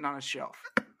dog sitting on a shelf.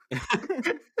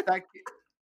 Like,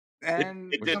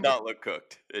 and It did not look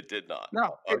cooked. It did not.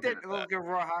 No, I'll it did. give It it looked like a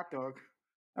raw hot dog.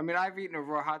 I mean, I've eaten a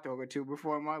raw hot dog or two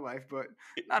before in my life, but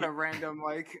not a random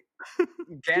like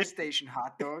gas station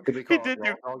hot dog. Did we call did it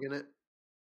raw dog in it?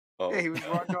 Oh. Yeah, he was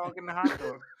raw dog in the hot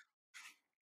dog.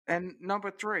 And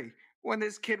number three, when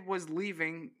this kid was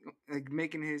leaving, like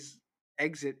making his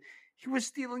exit, he was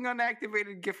stealing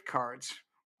unactivated gift cards.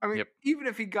 I mean, Yep. even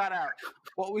if he got out,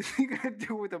 what was he gonna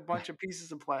do with a bunch of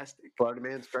pieces of plastic? Florida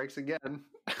man strikes again.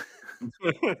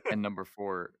 And number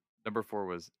four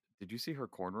was, did you see her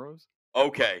cornrows?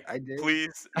 Okay. I did.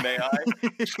 Please, may I?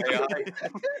 May I?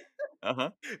 Uh-huh.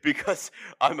 Because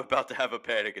I'm about to have a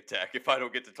panic attack if I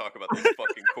don't get to talk about these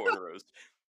fucking cornrows.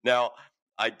 Now,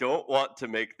 I don't want to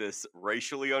make this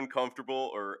racially uncomfortable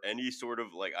or any sort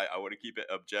of like, I want to keep it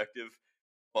objective,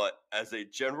 but as a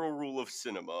general rule of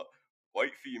cinema,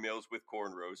 white females with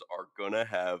cornrows are gonna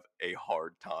have a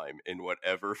hard time in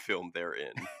whatever film they're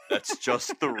in. That's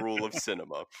just the rule of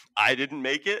cinema. I didn't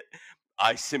make it.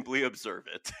 I simply observe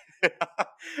it.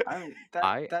 I mean,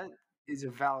 I- that is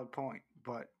a valid point,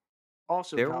 but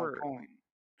also There valid were- point.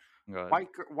 Go ahead.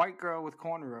 White girl with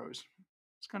cornrows.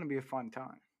 It's gonna be a fun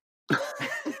time.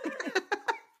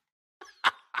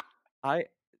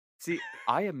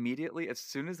 I immediately, as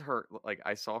soon as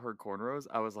I saw her cornrows,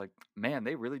 I was like, man,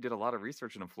 they really did a lot of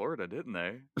research into Florida, didn't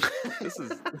they? This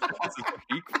is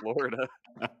peak Florida.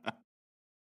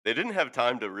 They didn't have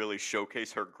time to really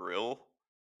showcase her grill,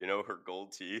 her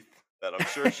gold teeth that I'm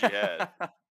sure she had.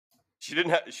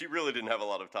 She really didn't have a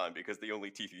lot of time because the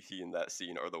only teeth you see in that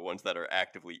scene are the ones that are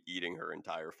actively eating her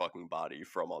entire fucking body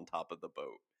from on top of the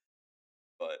boat.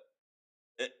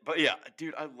 But yeah,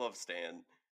 dude, I love Stan.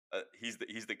 He's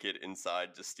the kid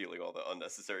inside just stealing all the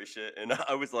unnecessary shit, and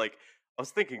I was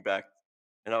thinking back,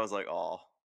 and I was like, "Aw,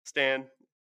 Stan,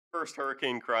 first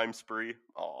hurricane crime spree,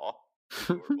 aw,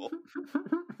 adorable."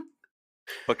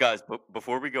 But guys,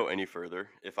 before we go any further,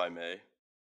 if I may,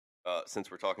 since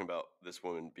we're talking about this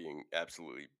woman being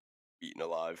absolutely beaten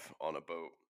alive on a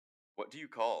boat, what do you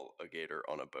call a gator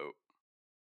on a boat?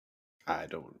 I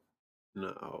don't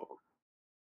know.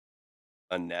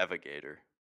 A navigator.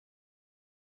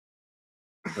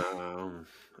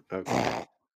 Okay.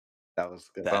 That was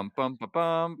good. Bum bum ba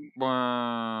bum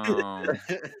bum.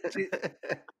 See,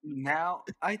 now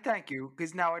I thank you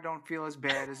because now I don't feel as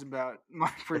bad as about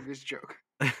my previous joke.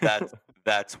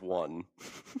 That's one.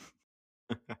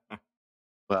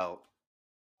 Well,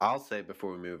 I'll say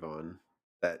before we move on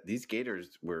that these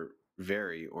gators were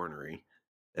very ornery.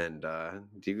 And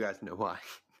do you guys know why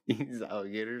these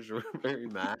alligators were very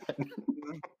mad?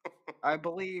 I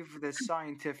believe the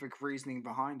scientific reasoning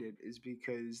behind it is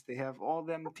because they have all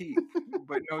them teeth,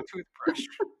 but no toothbrush.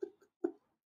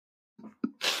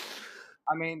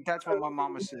 I mean, that's what my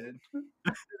mama said.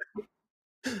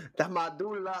 The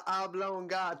medulla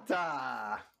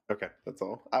oblongata. Okay, that's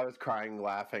all. I was crying,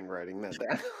 laughing, writing that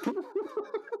down.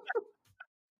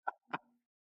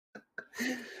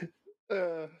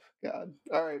 God.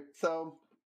 All right, so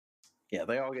yeah,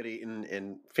 they all get eaten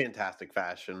in fantastic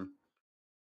fashion.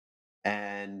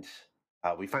 And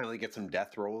we finally get some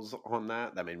death rolls on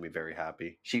that. That made me very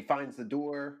happy. She finds the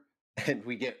door, and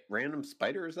we get random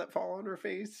spiders that fall on her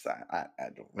face. I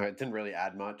don't know. It didn't really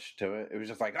add much to it. It was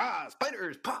just like,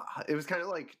 spiders! Pah! It was kind of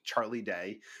like Charlie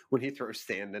Day when he throws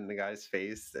sand in the guy's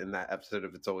face in that episode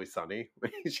of It's Always Sunny.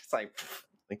 He's just like,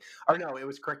 or no, it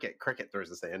was Cricket. Cricket throws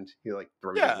the sand. He like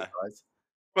throws it in his eyes.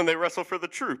 When they wrestle for the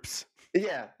troops.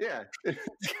 Yeah.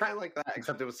 It's kind of like that,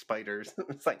 except it was spiders.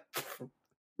 It's like...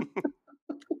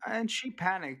 And she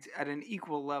panicked at an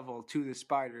equal level to the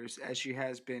spiders as she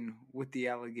has been with the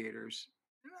alligators.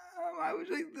 I was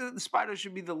like, the spiders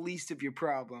should be the least of your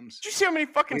problems. Did you see how many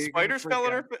fucking Well, you're gonna spiders freak fell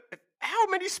on her out. face? How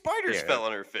many spiders Yeah. fell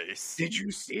on her face? Did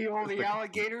you see all the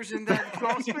alligators in that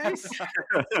crawl space?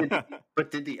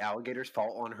 But did the alligators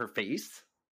fall on her face?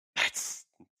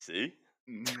 See?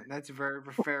 That's a very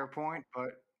fair point,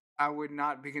 but I would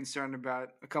not be concerned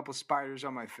about a couple spiders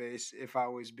on my face if I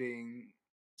was being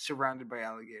surrounded by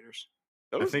alligators.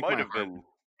 Those think might my have heart been.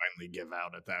 Finally give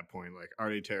out at that point. Like,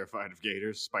 already terrified of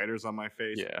gators, spiders on my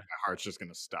face. Yeah. My heart's just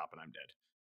gonna stop and I'm dead.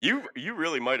 You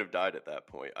really might have died at that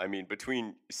point. I mean,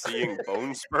 between seeing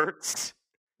bone spurts.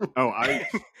 Oh, I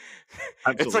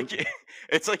absolutely.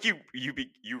 it's like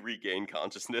you regain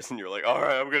consciousness and you're like, all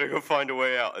right, I'm gonna go find a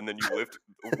way out, and then you lift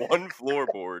one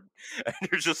floorboard and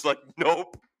you're just like,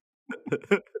 nope.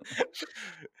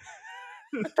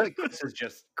 I feel like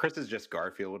Chris is just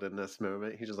Garfield in this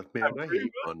moment. He's just like, man, I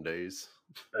hate Mondays.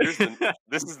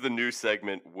 This is the new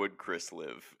segment. Would Chris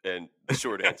live? And the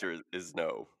short answer is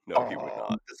no. No, he would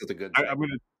not. This is a good.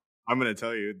 I'm gonna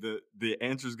tell you the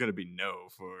answer is gonna be no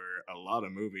for a lot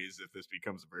of movies if this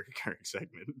becomes a recurring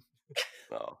segment.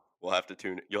 Oh, we'll have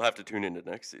to You'll have to tune into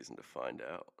next season to find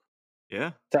out.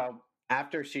 Yeah. So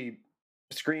after she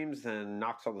screams and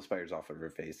knocks all the spiders off of her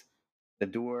face, the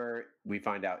door we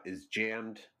find out is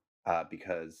jammed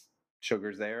because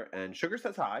Sugar's there, and Sugar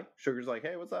says hi. Sugar's like,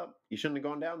 "Hey, what's up? You shouldn't have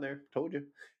gone down there. Told you."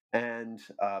 And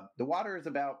the water is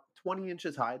about 20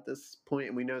 inches high at this point,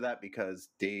 and we know that because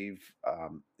Dave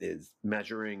is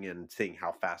measuring and seeing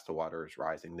how fast the water is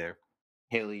rising there.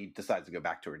 Haley decides to go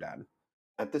back to her dad.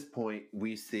 At this point,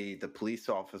 we see the police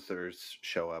officers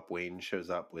show up. Wayne shows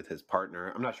up with his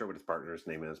partner. I'm not sure what his partner's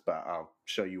name is, but I'll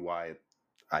show you why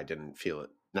I didn't feel it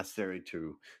necessary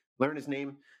to learn his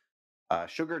name.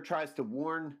 Sugar tries to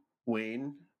warn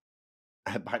Wayne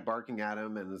by barking at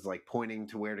him and is like pointing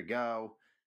to where to go.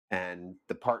 And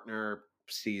the partner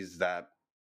sees that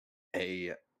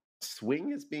a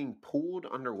swing is being pulled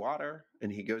underwater, and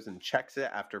he goes and checks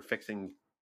it after fixing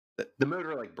the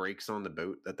motor. Like breaks on the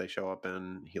boat that they show up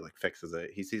in. He like fixes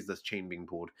it. He sees this chain being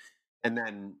pulled, and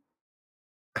then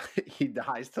he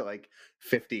dies to like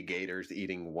 50 gators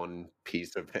eating one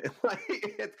piece of it. Like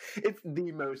it's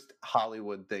the most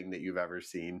Hollywood thing that you've ever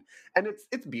seen, and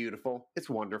it's beautiful, it's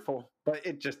wonderful, but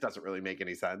it just doesn't really make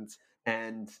any sense.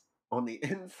 And on the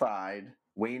inside,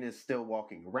 Wayne is still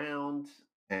walking around,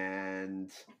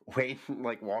 and Wayne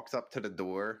like walks up to the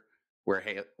door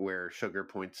where Sugar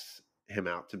points him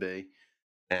out to be,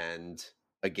 and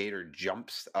a gator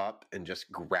jumps up and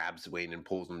just grabs Wayne and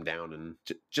pulls him down and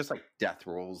just like death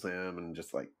rolls him and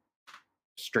just like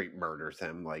straight murders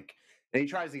him. Like, and he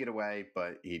tries to get away,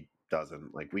 but he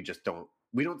doesn't. Like, we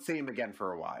don't see him again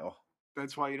for a while.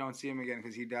 That's why you don't see him again,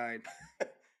 because he died.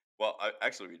 Well,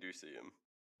 actually, we do see him.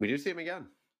 We do see him again.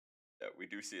 Yeah, we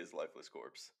do see his lifeless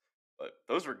corpse. But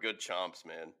those were good chomps,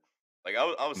 man. Like, I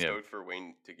was Yeah. stoked for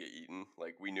Wayne to get eaten.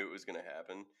 Like, we knew it was going to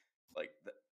happen. Like,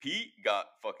 Pete got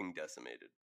fucking decimated.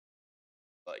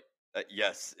 Like,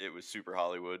 yes, it was super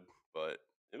Hollywood, but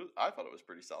I thought it was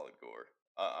pretty solid gore.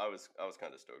 I was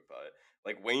kind of stoked by it.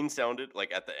 Like, Wayne sounded,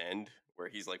 like, at the end, where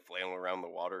he's, like, flailing around the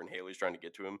water and Haley's trying to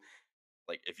get to him.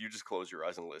 Like, if you just close your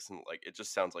eyes and listen, like, it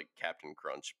just sounds like Captain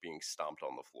Crunch being stomped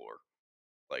on the floor.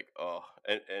 Like, oh,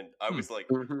 and I was like,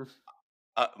 Mhm.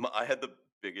 I had the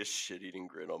biggest shit-eating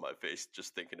grin on my face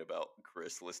just thinking about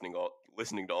Chris listening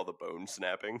to all the bone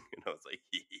snapping, and I was like,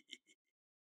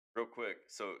 real quick.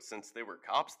 So since they were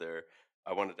cops there,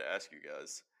 I wanted to ask you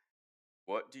guys,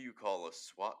 what do you call a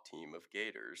SWAT team of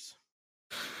gators?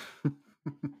 I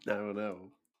don't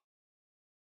know.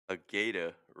 A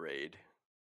Gator raid.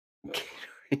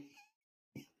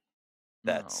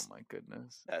 That's Oh my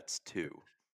goodness. that's two.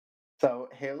 So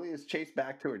Haley is chased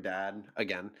back to her dad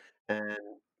again, and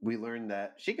we learn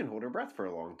that she can hold her breath for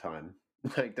a long time.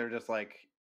 Like, they're just like,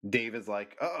 Dave is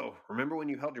like, oh, remember when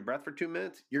you held your breath for 2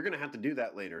 minutes? You're going to have to do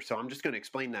that later. So I'm just going to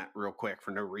explain that real quick for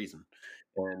no reason.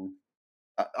 And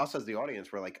us as the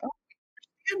audience, we're like, oh,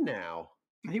 I understand now.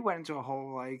 He went into a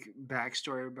whole like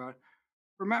backstory about,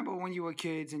 remember when you were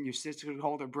kids and your sister could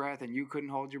hold her breath and you couldn't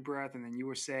hold your breath, and then you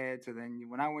were sad. So then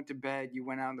when I went to bed, you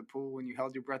went out in the pool and you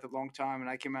held your breath a long time, and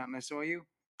I came out and I saw you.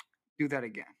 Do that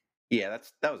again. Yeah,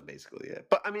 that was basically it.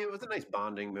 But I mean, it was a nice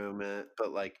bonding moment.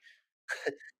 But like,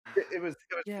 it was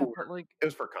Yeah, but like, it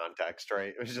was for context,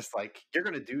 right? It was just like, you're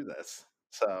going to do this,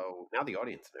 so now the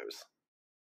audience knows.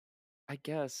 I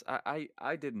guess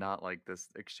I did not like this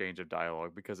exchange of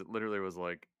dialogue because it literally was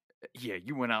like, yeah,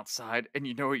 you went outside and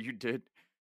you know what you did?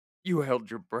 You held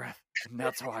your breath, and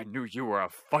that's how I knew you were a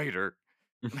fighter.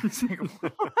 I was like,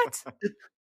 what?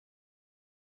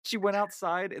 She went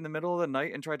outside in the middle of the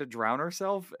night and tried to drown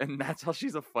herself, and that's how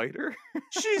she's a fighter?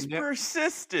 She's Yep.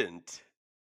 persistent.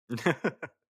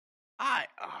 I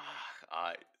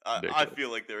Ridiculous.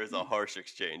 feel like there is a harsh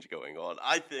exchange going on.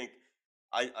 I think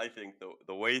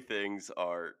the way things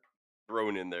are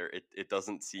thrown in there, it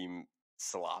doesn't seem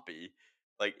sloppy.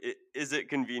 Like, is it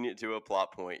convenient to a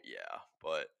plot point? Yeah,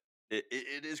 but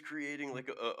it is creating like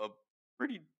a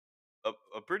pretty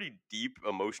a pretty deep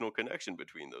emotional connection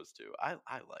between those two. I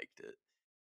liked it.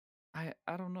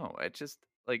 I don't know. It just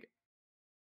like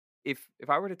if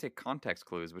I were to take context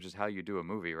clues, which is how you do a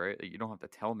movie, right? Like, you don't have to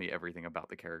tell me everything about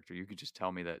the character. You could just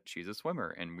tell me that she's a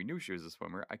swimmer, and we knew she was a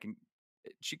swimmer.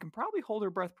 She can probably hold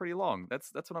her breath pretty long.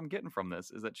 That's what I'm getting from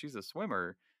this, is that she's a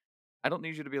swimmer. I don't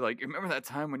need you to be like, remember that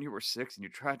time when you were 6 and you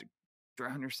tried to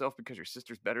drown yourself because your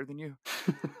sister's better than you?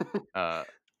 Uh,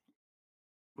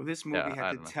 Well, this movie Yeah, I had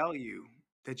don't to know. tell you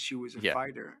that she was a Yeah.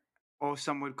 fighter, or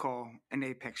some would call an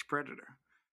apex predator,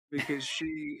 because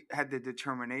she had the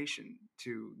determination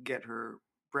to get her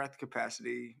breath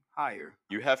capacity higher.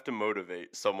 You have to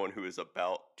motivate someone who is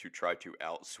about to try to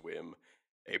outswim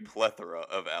a plethora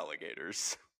of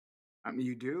alligators. I mean,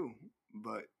 you do,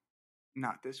 but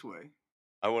not this way.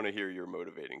 I want to hear your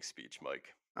motivating speech,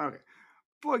 Mike. Okay.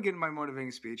 Before I get into my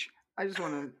motivating speech, I just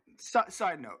want to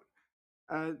side note.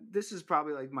 This is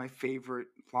probably like my favorite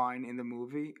line in the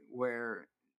movie, where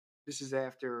this is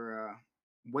after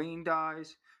Wayne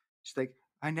dies. She's like,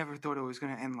 I never thought it was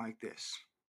going to end like this.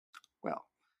 Well,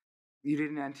 you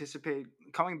didn't anticipate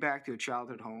coming back to a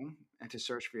childhood home and to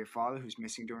search for your father, who's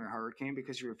missing during a hurricane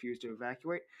because you refused to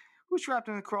evacuate, who's trapped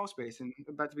in a crawl space and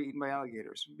about to be eaten by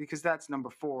alligators, because that's number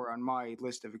 4 on my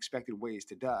list of expected ways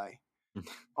to die.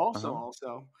 Also,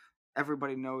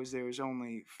 everybody knows there's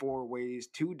only 4 ways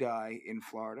to die in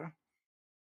Florida.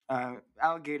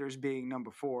 Alligators being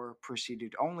number 4,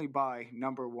 preceded only by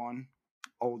number 1,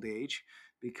 old age,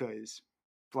 because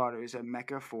Florida is a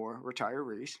mecca for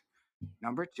retirees.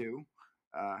 Number 2,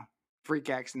 freak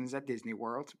accidents at Disney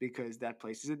World, because that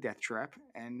place is a death trap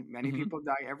and many Mhm. people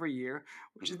die every year,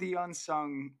 which is the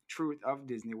unsung truth of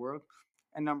Disney World.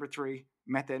 And number 3,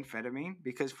 methamphetamine,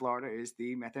 because Florida is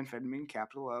the methamphetamine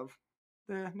capital of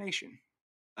the nation.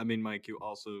 I mean, Mike, you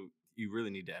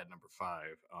really need to add number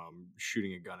 5,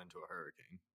 shooting a gun into a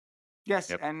hurricane.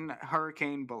 Yes, Yep. and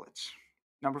hurricane bullets.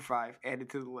 Number 5, added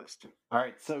to the list. All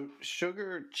right, so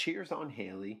Sugar cheers on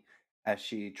Haley as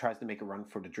she tries to make a run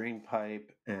for the drain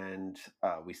pipe, and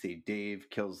we see Dave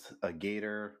kills a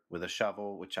gator with a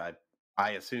shovel, which I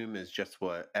I assume is just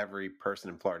what every person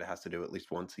in Florida has to do at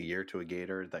least once a year to a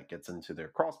gator that gets into their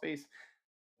crawl space.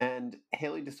 And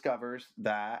Haley discovers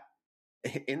that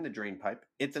in the drain pipe,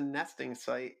 it's a nesting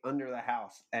site under the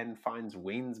house and finds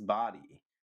Wayne's body.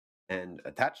 And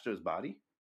attached to his body,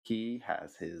 he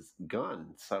has his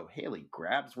gun. So Haley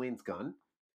grabs Wayne's gun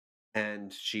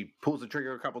and she pulls the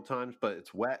trigger a couple times, but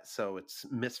it's wet, so it's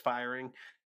misfiring.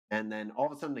 And then all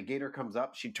of a sudden, the gator comes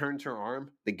up. She turns her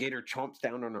arm. The gator chomps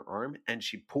down on her arm, and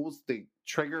she pulls the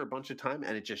trigger a bunch of time,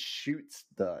 and it just shoots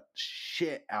the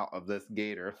shit out of this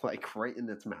gator, like right in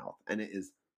its mouth. And it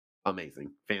is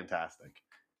amazing, fantastic.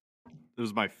 It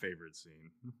was my favorite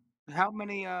scene. How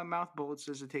many mouth bullets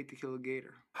does it take to kill a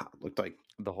gator? Looked like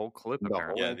The whole clip, The whole-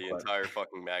 apparently. Yeah, the but- entire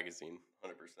fucking magazine,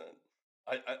 100%.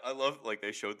 I love, like,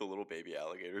 they showed the little baby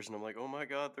alligators, and I'm like, oh my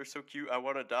god, they're so cute, I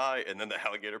want to die. And then the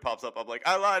alligator pops up, I'm like,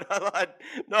 I lied.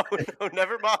 No,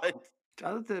 never mind. I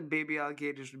thought the baby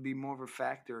alligators would be more of a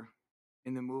factor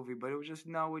in the movie, but it was just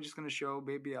no. We're just gonna show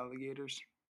baby alligators.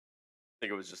 I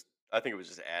think it was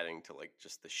just adding to, like,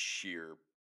 just the sheer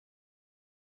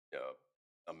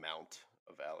amount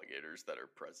of alligators that are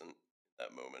present in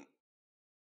that moment.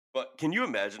 But can you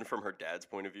imagine from her dad's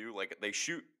point of view? Like,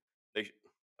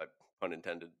 pun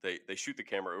intended, they shoot the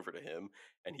camera over to him,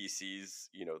 and he sees,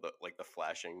 the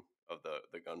flashing of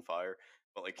the gunfire.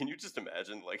 But, like, can you just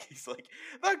imagine, like, he's like,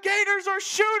 the gators are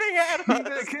shooting at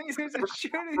The us. gators are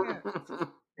shooting at.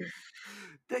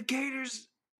 The gators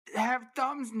have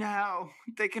thumbs now.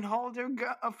 They can hold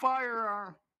a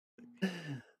firearm.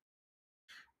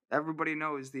 Everybody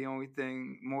knows the only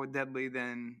thing more deadly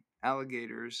than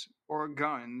alligators or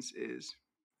guns is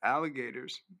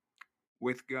alligators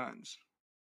with guns.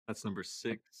 That's number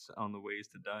 6 on the ways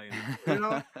to die. You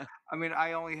know, I mean,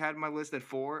 I only had my list at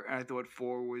 4, and I thought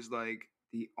 4 was like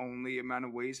the only amount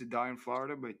of ways to die in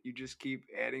Florida, but you just keep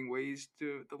adding ways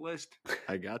to the list.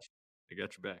 I got you. I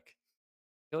got your back.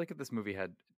 I feel like if this movie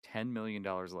had $10 million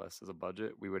less as a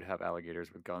budget, we would have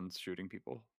alligators with guns shooting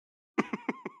people.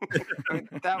 I mean,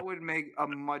 that would make a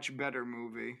much better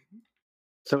movie.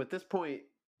 So at this point,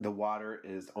 the water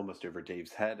is almost over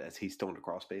Dave's head as he's still in the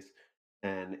crawl space.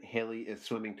 And Haley is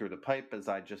swimming through the pipe, as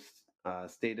I just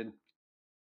stated.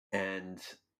 And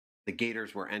the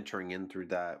gators were entering in through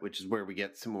that, which is where we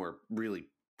get some more really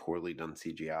poorly done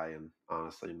CGI, and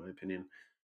honestly, in my opinion.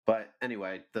 But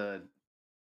anyway, the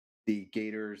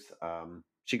gators,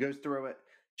 she goes through it.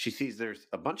 She sees there's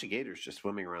a bunch of gators just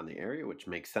swimming around the area, which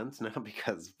makes sense now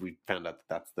because we found out that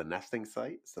that's the nesting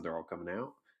site. So they're all coming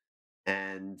out.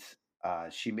 And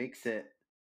she makes it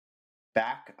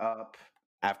back up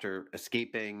after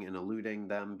escaping and eluding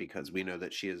them because we know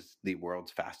that she is the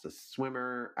world's fastest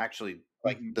swimmer. Actually,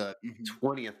 like the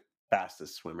 20th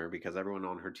fastest swimmer because everyone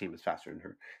on her team is faster than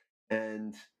her.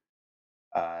 And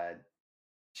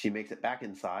she makes it back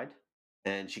inside.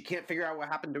 And she can't figure out what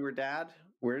happened to her dad.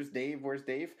 Where's Dave? Where's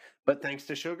Dave? But thanks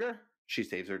to Sugar, she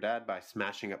saves her dad by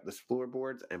smashing up the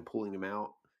floorboards and pulling him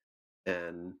out.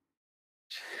 And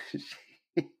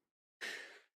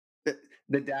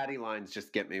the daddy lines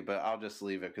just get me, but I'll just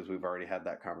leave it because we've already had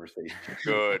that conversation.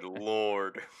 Good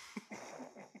lord.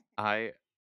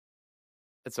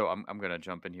 So I'm gonna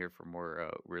jump in here for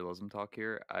more realism talk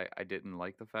here. I didn't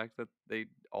like the fact that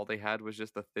all they had was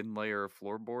just a thin layer of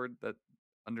floorboard that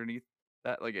underneath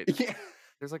that, like it. Yeah.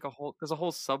 There's a whole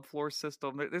subfloor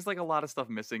system. There's like a lot of stuff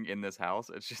missing in this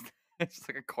house. It's just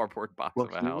like a cardboard box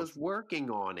Look, of a he house. was working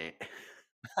on it.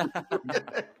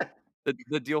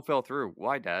 The deal fell through.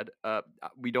 Why, Dad?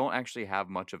 We don't actually have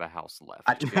much of a house left.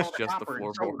 I It's called just the Copper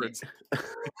and sold floorboards.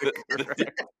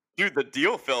 Dude, the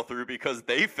deal fell through because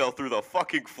they fell through the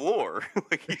fucking floor.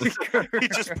 Like he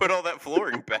just put all that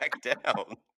flooring back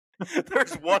down.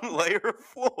 There's one layer of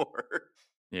floor.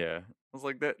 Yeah, I was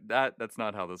like that's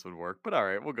not how this would work. But all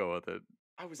right, we'll go with it.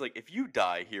 I was like, if you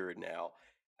die here and now,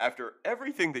 after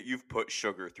everything that you've put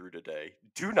Sugar through today,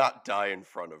 do not die in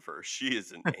front of her. She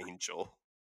is an angel.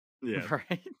 Yeah.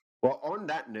 Right. Well, on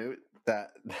that note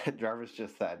that Jarvis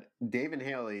just said, Dave and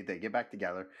Haley, they get back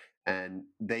together and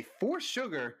they force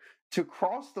Sugar to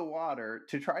cross the water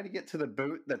to try to get to the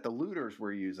boat that the looters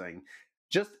were using.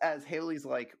 Just as Haley's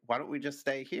like, why don't we just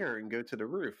stay here and go to the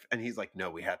roof? And he's like, no,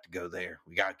 we have to go there.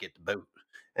 We got to get the boat.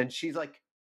 And she's like,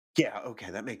 yeah, okay,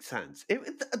 that makes sense.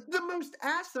 It's the most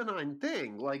asinine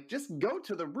thing. Like, just go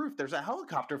to the roof. There's a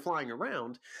helicopter flying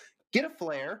around. Get a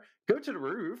flare, go to the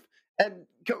roof, and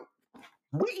go.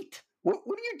 Wait, what are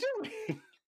you doing?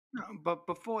 No, but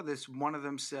before this, one of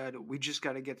them said, we just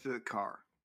got to get to the car.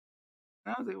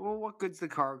 And I was like, well, what good's the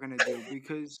car going to do?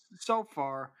 Because so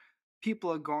far,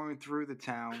 people are going through the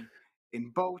town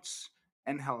in boats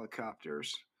and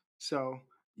helicopters. So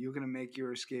You're gonna make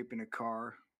your escape in a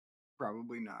car?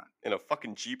 Probably not. In a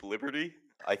fucking Jeep Liberty?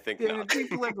 I think In a not.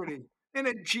 Jeep Liberty. In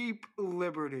a Jeep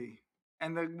Liberty.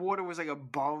 And the water was like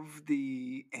above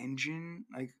the engine,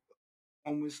 like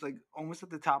almost at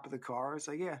the top of the car. It's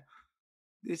like, yeah,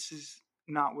 this is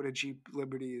not what a Jeep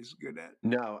Liberty is good at.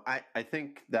 No, I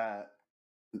think that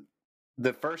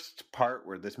the first part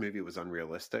where this movie was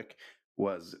unrealistic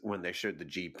was when they showed the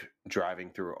Jeep driving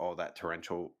through all that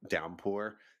torrential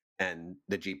downpour and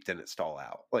the Jeep didn't stall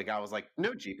out. Like, I was like,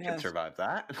 no Jeep can Yes. survive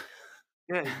that.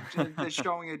 Yeah, they're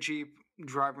showing a Jeep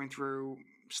driving through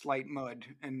slight mud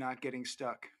and not getting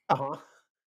stuck. Uh-huh.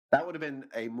 That would have been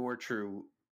a more true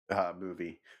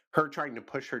movie. Her trying to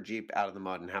push her Jeep out of the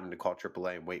mud and having to call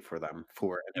AAA and wait for them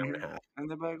for an hour and a half. And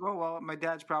they're like, oh, well, my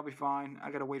dad's probably fine.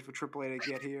 I got to wait for AAA to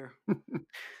get here.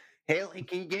 Haley,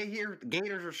 can you get here? The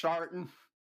Gators are starting.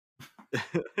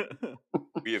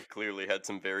 We have clearly had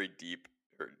some very deep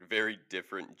or very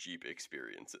different Jeep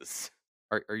experiences.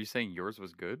 Are you saying yours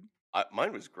was good?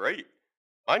 Mine was great.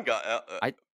 Mine got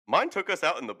mine took us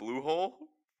out in the blue hole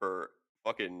for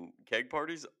fucking keg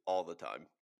parties all the time.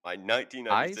 My I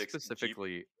 1996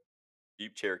 specifically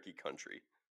Jeep Cherokee Country.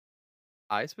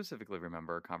 I specifically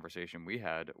remember a conversation we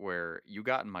had where you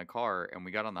got in my car and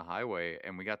we got on the highway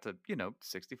and we got to,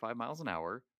 65 miles an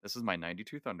hour. This is my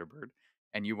 92 Thunderbird.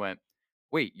 And you went,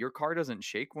 wait, your car doesn't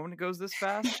shake when it goes this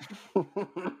fast?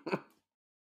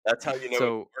 That's how you know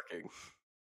So- it's working.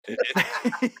 It's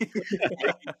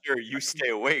making sure you stay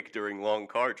awake during long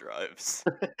car drives.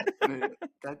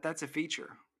 That's a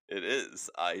feature. It is.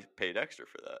 I paid extra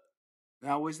for that.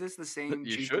 Now, was this the same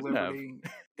You Jeep shouldn't have. Liberty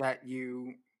that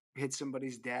you hit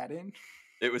somebody's dad in?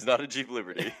 It was not a Jeep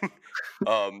Liberty,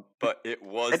 but it I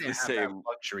was didn't the have that same.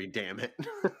 luxury, damn it.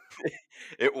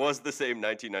 It was the same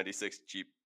 1996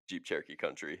 Jeep Cherokee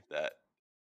Country that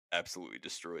absolutely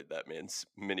destroyed that man's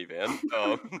minivan.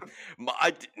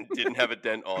 I didn't have a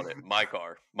dent on it. My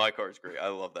car is great. I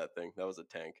love that thing. That was a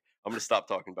tank. I'm gonna stop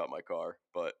talking about my car,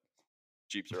 but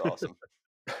Jeeps are awesome.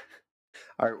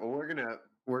 All right, well,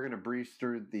 we're gonna breeze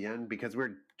through the end because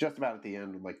we're just about at the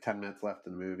end with like 10 minutes left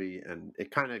in the movie, and it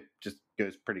kind of just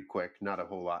goes pretty quick. Not a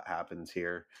whole lot happens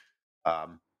here.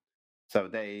 So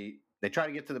they try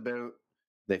to get to the boat.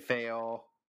 They fail.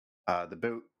 The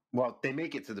boat. Well, they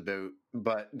make it to the boat,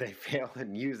 but they fail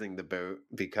in using the boat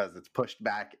because it's pushed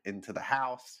back into the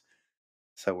house.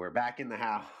 So we're back in the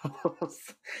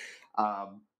house,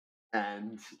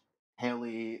 and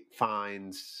Haley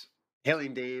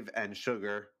and Dave and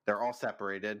Sugar. They're all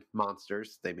separated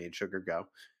monsters. They made Sugar go,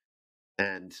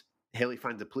 and Haley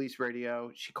finds a police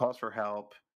radio. She calls for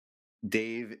help.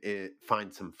 Dave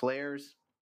finds some flares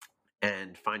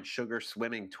and finds Sugar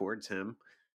swimming towards him.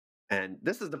 And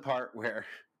this is the part where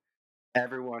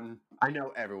I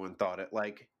know everyone thought it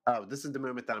like, oh, this is the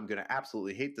moment that I'm going to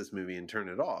absolutely hate this movie and turn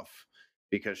it off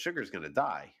because Sugar's going to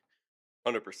die.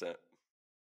 100%.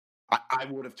 I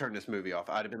would have turned this movie off.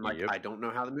 I'd have been like, Yep. I don't know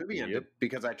how the movie ended Yep.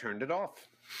 because I turned it off.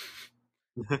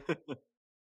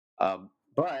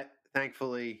 But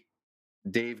thankfully,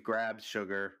 Dave grabs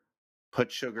Sugar,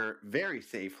 puts Sugar very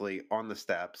safely on the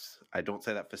steps. I don't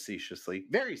say that facetiously,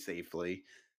 very safely,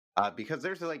 because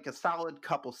there's like a solid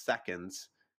couple seconds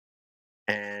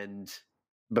and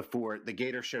before the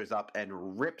gator shows up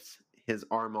and rips his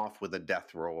arm off with a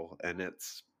death roll, and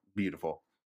it's beautiful.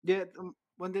 Yeah,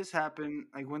 when this happened,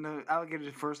 like when the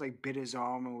alligator first like bit his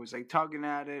arm and was like tugging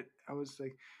at it, I was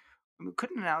like,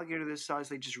 couldn't an alligator this size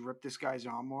like just rip this guy's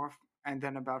arm off? And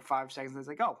then about 5 seconds, it's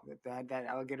like, oh, that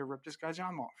alligator ripped this guy's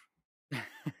arm off.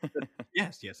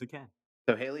 Yes, it can.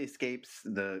 So Haley escapes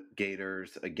the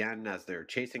gators again as they're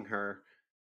chasing her,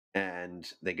 and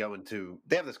they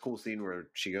have this cool scene where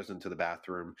she goes into the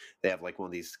bathroom. They have like one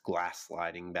of these glass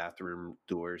sliding bathroom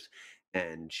doors,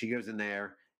 and she goes in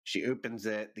there, she opens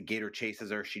it, the gator chases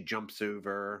her, she jumps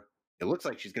over. It looks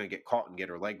like she's going to get caught and get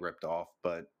her leg ripped off,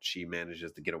 but she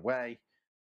manages to get away.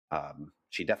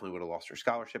 She definitely would have lost her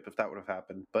scholarship if that would have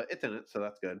happened, but it didn't, so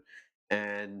that's good.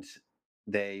 And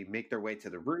they make their way to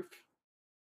the roof.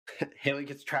 Haley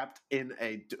gets trapped in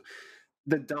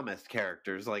the dumbest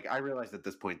characters. Like, I realize at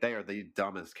this point they are the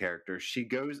dumbest characters. She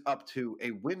goes up to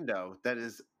a window that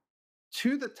is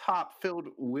to the top filled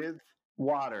with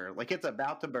water, like it's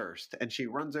about to burst, and she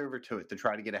runs over to it to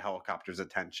try to get a helicopter's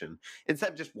attention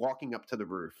instead of just walking up to the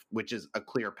roof, which is a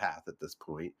clear path at this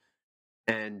point.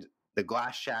 And the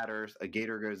glass shatters, a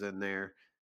gator goes in there.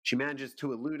 She manages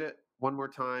to elude it one more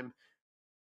time.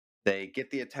 They get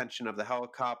the attention of the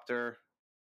helicopter,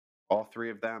 all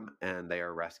three of them, and they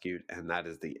are rescued. And that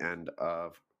is the end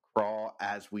of Crawl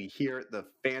as we hear the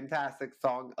fantastic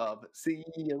song of "See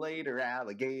You Later,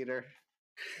 Alligator."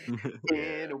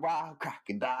 In a wild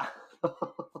crocodile.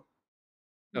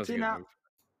 That was a See, good now, move.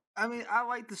 I mean, I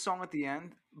like the song at the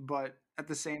end, but at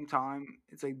the same time,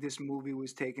 it's like this movie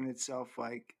was taking itself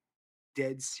like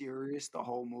dead serious the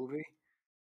whole movie,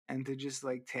 and to just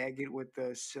like tag it with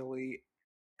the silly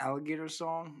alligator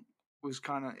song was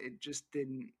kind of, it just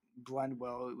didn't blend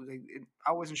well. It was like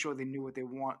I wasn't sure they knew what they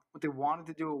wanted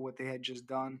to do, or what they had just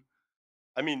done.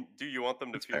 I mean, do you want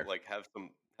them to That's feel fair. like have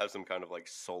some kind of like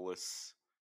solace,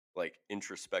 like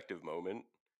introspective moment?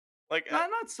 Like,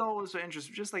 Not soloist or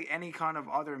interest, just like any kind of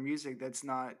other music that's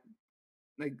not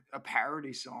like a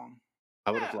parody song.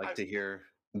 I would have yeah, liked to hear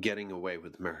Getting Away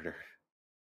with Murder.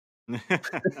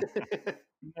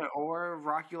 Yeah, or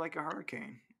Rock You Like a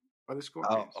Hurricane by the Oh,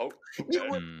 Scorpions. oh, you okay.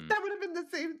 would, Hmm. that would have been the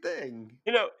same thing.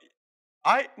 You know,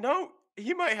 I no,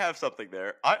 he might have something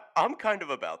there. I'm kind of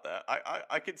about that.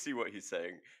 I can see what he's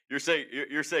saying. You're saying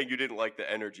you didn't like the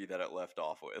energy that it left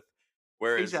off with,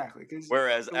 whereas Exactly, because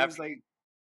whereas it was after like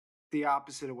the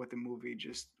opposite of what the movie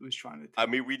just was trying to I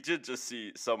tell. mean we did just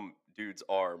see some dude's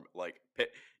arm like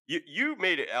you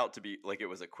made it out to be like it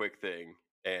was a quick thing.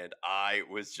 And I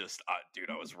was just,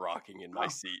 dude, I was rocking in my Oh,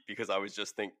 seat because I was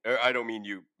just thinking. I don't mean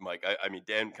you, Mike. I mean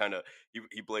Dan. Kind of,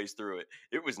 he blazed through it.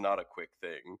 It was not a quick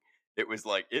thing. It was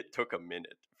like it took a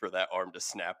minute for that arm to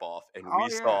snap off, and oh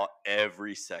we yeah, saw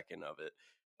every second of it.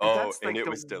 and Oh, that's and like it the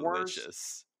was worst.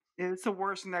 delicious. It's the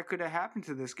worst thing that could have happened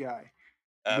to this guy,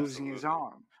 losing his Absolutely.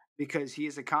 arm, because he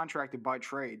is a contractor by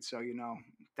trade. So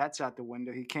that's out the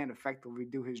window. He can't effectively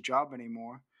do his job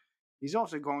anymore. He's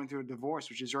also going through a divorce,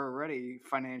 which is already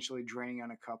financially draining on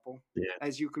a couple, Yeah.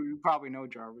 as you probably know,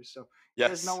 Jarvis. So he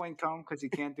has Yes. no income because he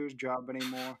can't do his job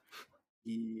anymore.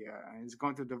 He is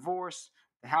going through a divorce.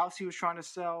 The house he was trying to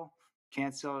sell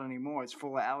can't sell it anymore. It's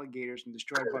full of alligators and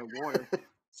destroyed by water.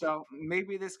 So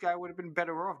maybe this guy would have been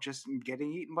better off just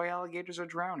getting eaten by alligators or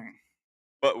drowning.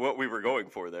 But what we were going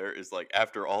for there is like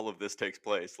after all of this takes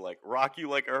place, like rock you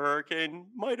like a hurricane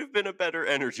might have been a better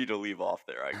energy to leave off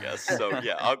there, I guess. So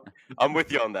yeah, I'm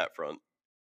with you on that front.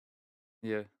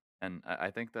 Yeah, and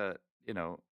I think that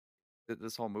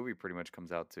this whole movie pretty much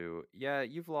comes out to, yeah,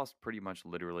 you've lost pretty much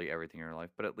literally everything in your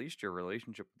life, but at least your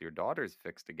relationship with your daughter is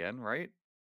fixed again, right?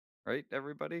 Right,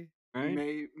 everybody?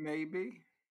 Right? Maybe.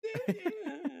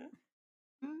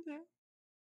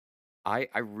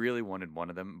 I really wanted one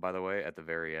of them, by the way, at the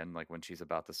very end, like when she's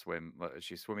about to swim,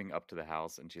 she's swimming up to the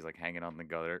house and she's like hanging on the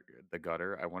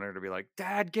gutter. I wanted her to be like,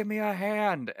 "Dad, give me a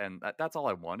hand," and that's all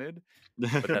I wanted.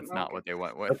 But that's not Okay. what they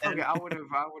went with. Okay, I would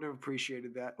have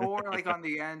appreciated that. Or like on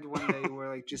the end when they were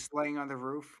like just laying on the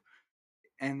roof,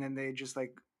 and then they just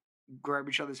like grab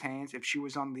each other's hands. If she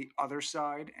was on the other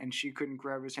side and she couldn't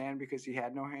grab his hand because he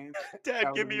had no hands, Dad,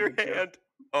 that would give have me been your good too. hand.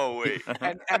 Oh wait.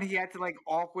 And he had to like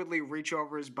awkwardly reach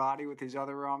over his body with his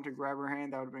other arm to grab her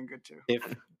hand. That would have been good too.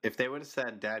 If they would have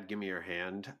said, "Dad, give me your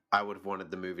hand," I would have wanted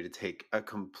the movie to take a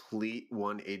complete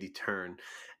 180 turn,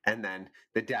 and then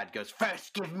the dad goes,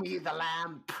 "First, give me the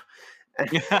lamp,"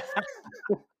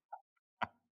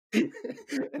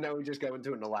 and then we just go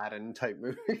into an Aladdin type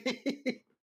movie.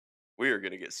 We are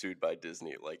gonna get sued by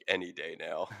Disney like any day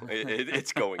now.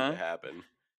 It's going to happen.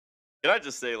 Can I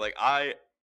just say, like, I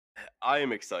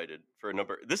am excited for a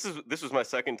number. This was my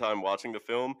second time watching the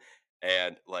film,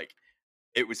 and like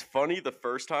it was funny the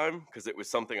first time because it was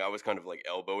something I was kind of like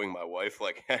elbowing my wife,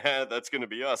 like, that's gonna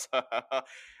be us.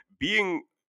 Being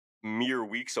mere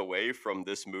weeks away from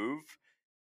this move,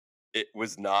 it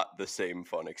was not the same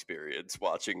fun experience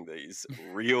watching these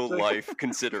real So life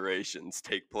considerations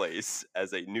take place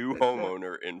as a new that,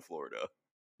 homeowner in Florida.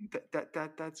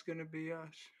 that's gonna be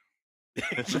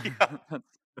us. Yeah.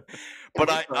 But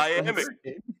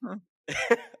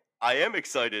I am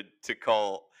excited to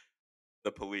call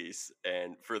the police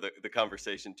and for the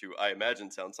conversation to, I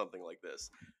imagine, sound something like this.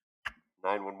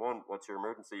 911, what's your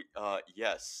emergency?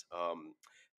 Yes.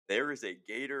 There is a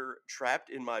gator trapped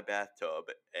in my bathtub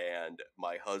and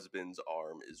my husband's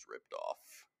arm is ripped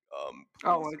off.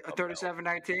 Oh, Please a come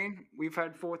 3719. We've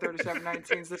had 4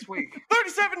 3719s this week. out.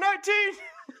 3719.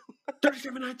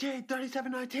 3719,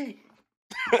 3719.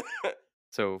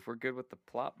 So if we're good with the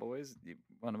plot, boys, you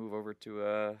want to move over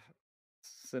to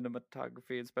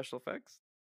cinematography and special effects?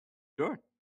 Sure.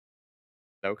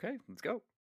 Okay, let's go.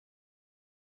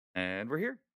 And we're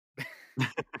here.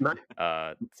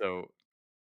 So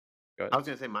go I ahead. was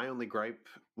gonna say my only gripe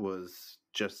was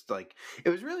just like it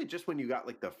was really just when you got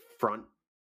like the front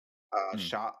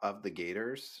shot of the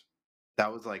gators.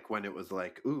 That was like when it was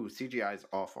like, ooh, CGI's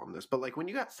off on this. But like when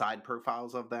you got side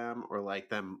profiles of them or like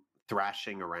them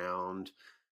thrashing around,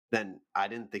 then I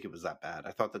didn't think it was that bad.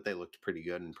 I thought that they looked pretty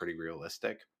good and pretty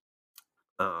realistic.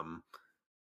 Um,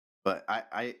 But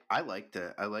I liked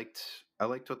it. I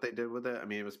liked what they did with it. I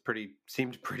mean, it was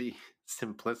seemed pretty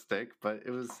simplistic, but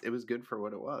it was good for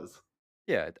what it was.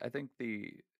 Yeah, I think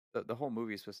the whole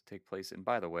movie is supposed to take place. And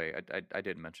by the way, I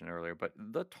didn't mention it earlier, but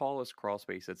the tallest crawl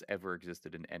space that's ever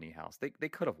existed in any house. They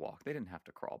could have walked. They didn't have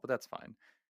to crawl, but that's fine.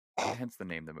 Hence the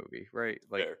name of the movie, right?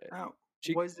 Like Fair. Now,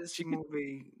 she was this she could,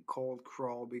 movie called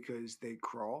Crawl because they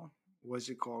crawl? Was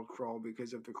it called Crawl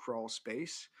because of the crawl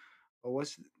space? Or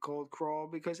was it called Crawl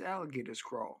because alligators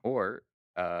crawl? or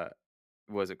uh,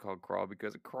 was it called Crawl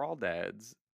because of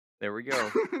Crawdads? There we go.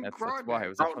 That's why it Crawdad.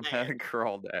 was Oh, automatic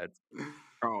Crawdads.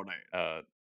 Oh, no. Uh,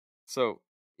 so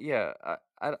yeah,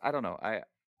 I don't know.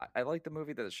 I like the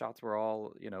movie that the shots were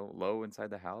all low inside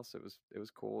the house. It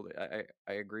was cool.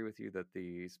 I agree with you that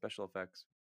the special effects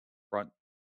front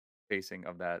facing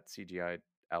of that CGI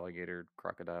alligator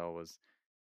crocodile was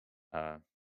uh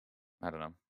I don't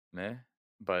know, meh.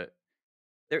 But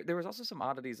there was also some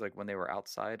oddities like when they were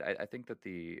outside. I think that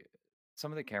the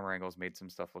some of the camera angles made some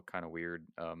stuff look kind of weird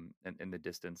in the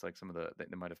distance. Like some of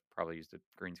they might have probably used a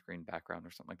green screen background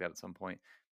or something like that at some point.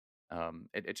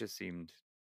 It just seemed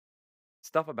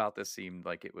stuff about this seemed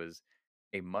like it was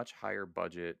a much higher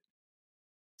budget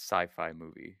sci-fi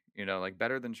movie. Like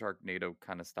better than Sharknado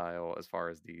kind of style as far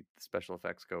as the special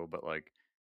effects go, but like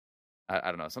I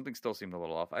don't know, something still seemed a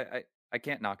little off. I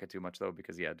can't knock it too much though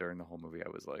because yeah, during the whole movie I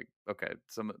was like, okay,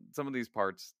 some of these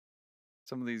parts,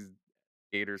 some of these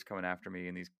gators coming after me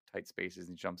in these tight spaces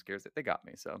and jump scares, they got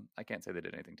me. So I can't say they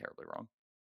did anything terribly wrong.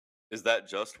 Is that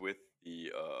just with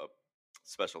the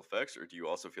special effects, or do you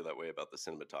also feel that way about the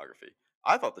cinematography?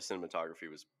 I thought the cinematography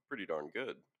was pretty darn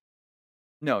good.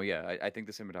 No, yeah, I think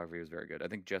the cinematography was very good. I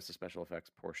think just the special effects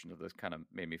portion of this kind of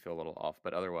made me feel a little off,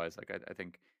 but otherwise, like I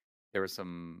think there was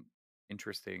some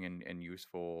interesting and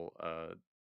useful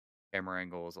camera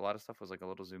angles. A lot of stuff was like a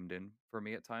little zoomed in for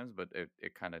me at times, but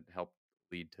it kind of helped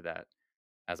lead to that,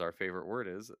 as our favorite word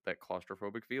is, that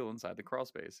claustrophobic feel inside the crawl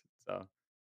space. So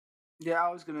Yeah, I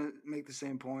was gonna make the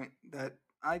same point that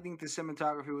I think the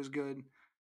cinematography was good.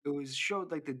 It was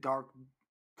showed like the dark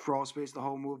crawl space the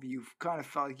whole movie. You kind of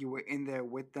felt like you were in there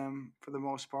with them for the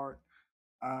most part.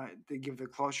 They give the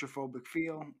claustrophobic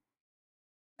feel,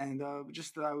 and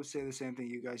just I would say the same thing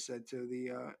you guys said too.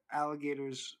 The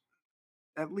alligators,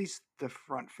 at least the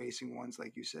front-facing ones,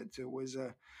 like you said too, was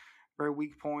a very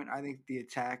weak point. I think the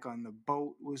attack on the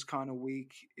boat was kind of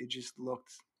weak. It just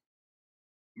looked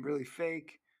really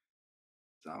fake.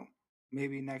 So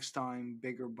maybe next time,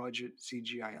 bigger budget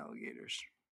CGI alligators.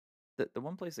 the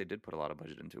one place they did put a lot of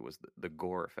budget into was the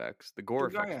gore effects. The gore Oh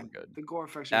effects yeah, were good. the gore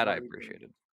effects are That I very good.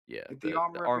 appreciated. Yeah, Like the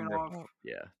arm the ripping arm ripped off, off.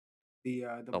 Yeah, the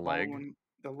the leg. bone,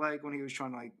 the leg when he was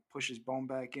trying to like push his bone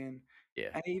back in, Yeah.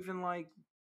 and even like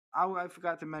I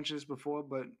forgot to mention this before,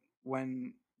 but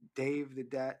when Dave, the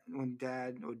dad, when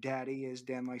dad or daddy, as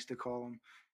Dan likes to call him,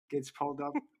 gets pulled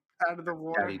up out of the Daddy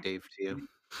water, Dave to you.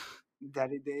 and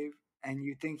Daddy Dave, and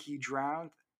you think he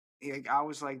drowned. Like, I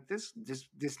was like, this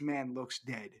man looks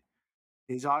dead.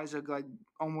 His eyes are like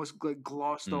almost like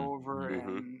glossed over, Mm-hmm.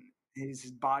 Mm-hmm. and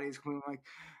his body is completely like.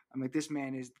 I'm like, this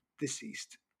man is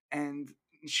deceased, and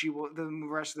she will. The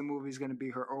rest of the movie is going to be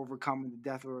her overcoming the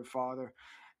death of her father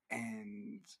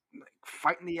and like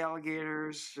fighting the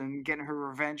alligators and getting her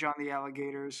revenge on the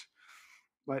alligators.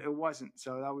 But it wasn't,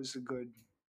 so that was a good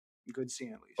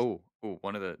scene at least. Oh,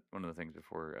 one of the things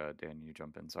before Dan, you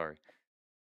jump in. Sorry.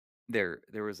 There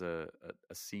was a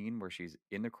scene where she's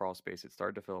in the crawl space. It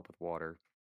started to fill up with water.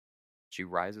 She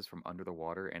rises from under the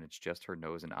water, and it's just her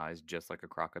nose and eyes, just like a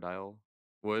crocodile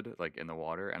would, like in the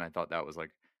water. And I thought that was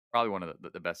like probably one of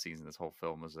the best scenes in this whole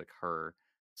film was like her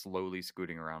slowly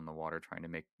scooting around in the water, trying to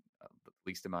make the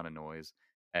least amount of noise,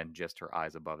 and just her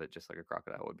eyes above it, just like a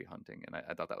crocodile would be hunting. And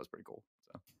I thought that was pretty cool.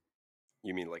 So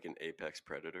You mean like an apex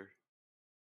predator?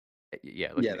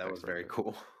 yeah, like Yeah, an that apex was very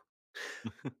predator. cool.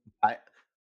 I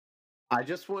I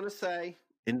just want to say,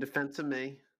 in defense of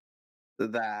me,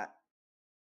 that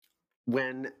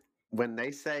when when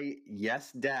they say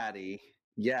yes, daddy,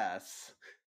 yes,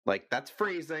 like that's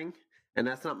phrasing, and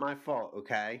that's not my fault.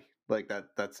 Okay, like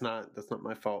that's not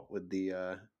my fault with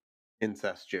the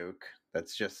incest joke.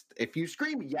 That's just if you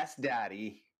scream yes,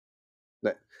 daddy.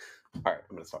 That all right.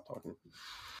 I'm gonna stop talking.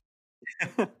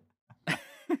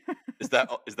 Is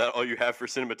that all you have for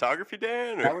cinematography,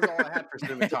 Dan? Or? That was all I had for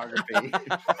cinematography.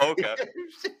 Okay.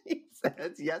 She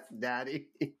says yes, daddy.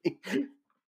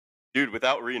 Dude,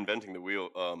 without reinventing the wheel,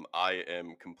 I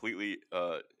am completely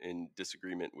in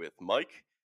disagreement with Mike.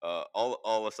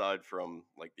 All aside from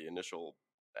like the initial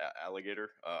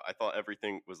alligator, I thought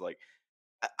everything was like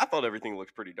I thought everything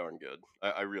looked pretty darn good.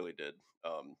 I really did.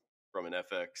 From an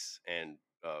FX and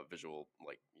visual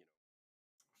like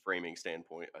framing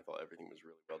standpoint, I thought everything was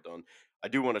really well done. I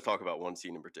do want to talk about one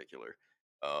scene in particular,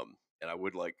 and I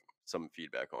would like some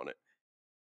feedback on it.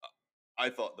 I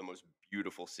thought the most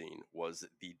beautiful scene was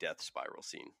the death spiral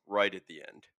scene right at the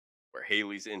end, where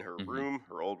Haley's in her Mhm. room,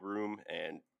 her old room,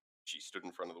 and she stood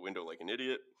in front of the window like an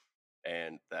idiot,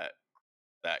 and that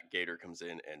gator comes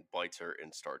in and bites her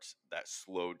and starts that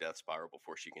slow death spiral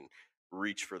before she can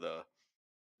reach for the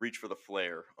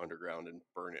flare underground and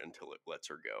burn it until it lets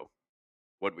her go.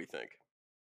 What do we think?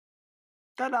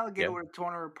 That alligator Yeah. would have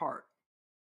torn her apart.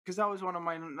 Because that was one of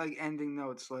my like ending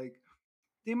notes. Like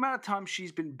the amount of times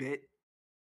she's been bit,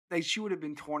 like she would have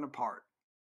been torn apart.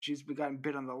 She's been gotten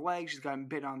bit on the leg. She's gotten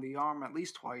bit on the arm at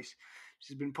least twice.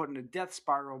 She's been put in a death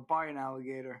spiral by an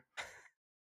alligator.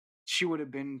 She would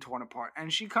have been torn apart,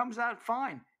 and she comes out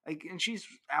fine. Like, and she's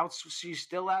out. She's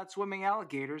still out swimming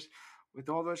alligators with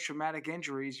all those traumatic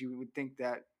injuries. You would think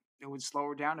that it would slow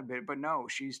her down a bit, but no,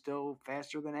 she's still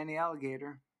faster than any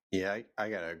alligator. Yeah, I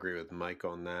gotta agree with Mike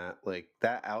on that. Like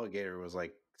that alligator was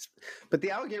like, but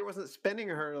the alligator wasn't spinning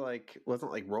her like,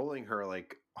 wasn't like rolling her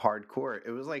like hardcore.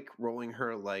 It was like rolling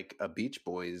her like a Beach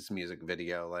Boys music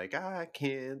video, like I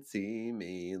can't see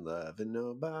me loving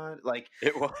nobody. Like,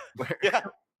 It was, where, yeah.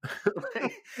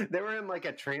 like, they were in like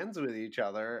a trance with each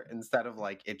other instead of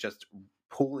like it just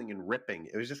pulling and ripping.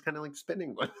 It was just kind of like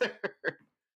spinning with her.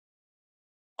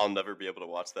 I'll never be able to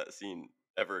watch that scene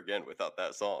ever again without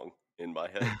that song in my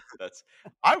head. That's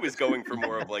I was going for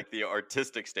more of like the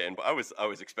artistic stand, but I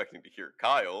was expecting to hear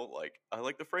Kyle like I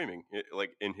like the framing,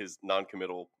 like in his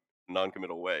non-committal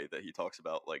way that he talks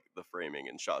about like the framing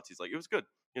and shots. He's like it was good,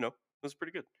 it was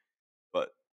pretty good. But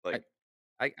like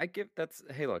I give that's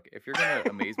hey look, if you're gonna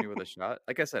amaze me with a shot,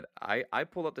 like I said, I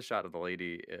pulled up the shot of the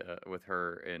lady with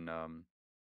her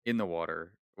in the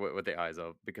water with the eyes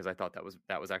up because I thought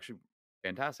that was actually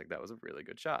fantastic. That was a really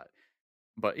good shot.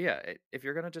 But yeah, if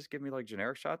you're gonna just give me like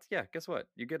generic shots, yeah, guess what?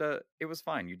 You get it was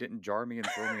fine. You didn't jar me and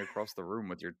throw me across the room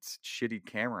with your shitty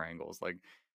camera angles. Like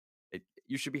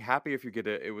you should be happy if you get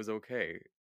it. It was okay.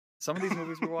 Some of these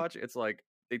movies we watch, it's like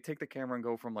they take the camera and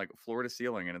go from like floor to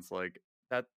ceiling, and it's like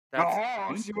that's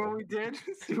Oh, see what painful. we did?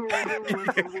 See what we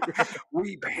did?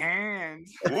 We panned.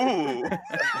 ooh.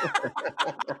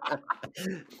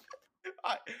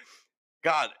 I,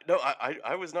 God, no,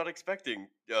 I was not expecting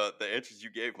the answers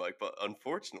you gave, Mike. But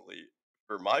unfortunately,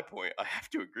 for my point, I have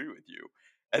to agree with you.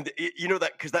 And you know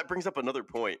that because that brings up another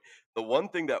point. The one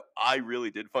thing that I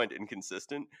really did find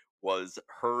inconsistent was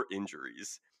her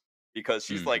injuries because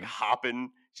she's like Mhm.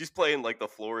 hopping, she's playing like the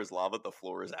floor is lava, the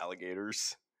floor is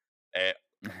alligators,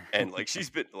 and like she's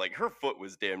been like her foot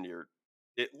was damn near.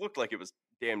 It looked like it was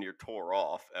damn near tore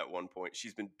off at one point.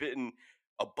 She's been bitten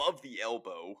above the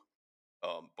elbow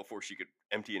before she could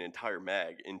empty an entire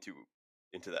mag into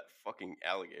that fucking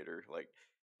alligator. Like,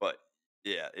 but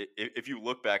yeah, if you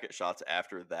look back at shots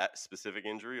after that specific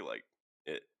injury, like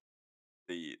it,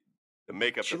 the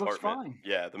makeup She looks department, fine.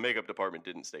 yeah, the makeup department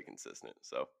didn't stay consistent.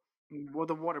 So Well,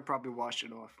 the water probably washed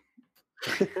it off.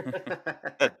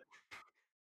 that,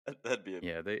 that'd be a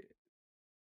Yeah,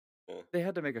 yeah. they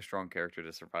had to make a strong character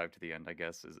to survive to the end, I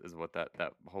guess, is what that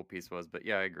whole piece was. But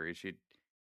yeah, I agree.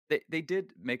 They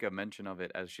did make a mention of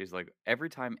it as she's like every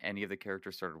time any of the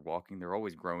characters started walking, they're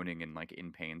always groaning and like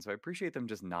in pain. So I appreciate them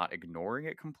just not ignoring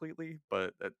it completely.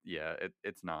 But yeah,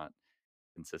 it's not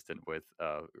consistent with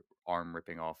arm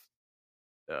ripping off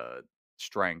uh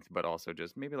strength, but also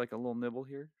just maybe like a little nibble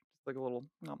here, just like a little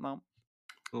nom nom.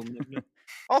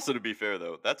 Also, to be fair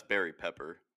though, that's Barry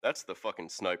Pepper. That's the fucking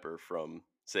sniper from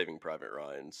Saving Private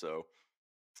Ryan. So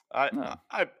I No,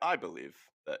 I believe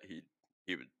that he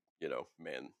would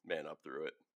man up through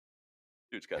it.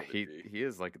 Dude's kind of a G. he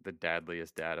is like the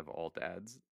dadliest dad of all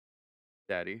dads,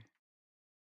 daddy.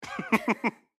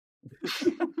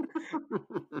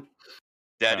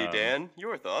 Daddy Um, Dan,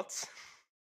 your thoughts?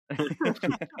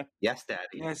 Yes, Daddy.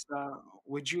 Yes,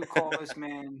 would you call this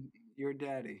man your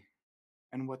daddy?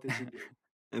 And what does he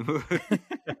do?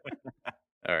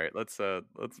 All right, let's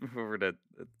move over to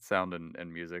sound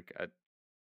and music.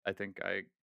 I think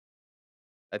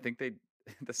they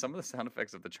some of the sound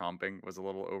effects of the chomping was a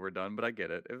little overdone, but I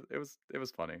get it. It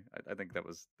was funny. I think that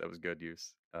was good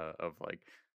use of like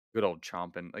good old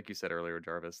chomping, like you said earlier,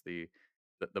 Jarvis. The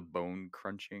bone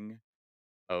crunching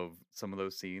of some of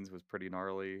those scenes was pretty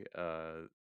gnarly.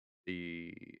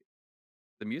 The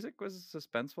the music was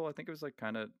suspenseful. I think it was like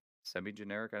kind of semi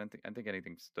generic. I don't think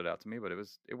anything stood out to me, but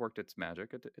it worked its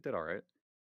magic. It did all right.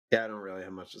 Yeah, I don't really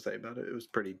have much to say about it. It was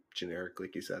pretty generic,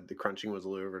 like you said. The crunching was a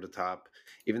little over the top.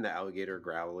 Even the alligator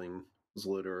growling was a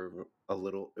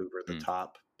little over the Mm.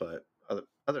 top. But other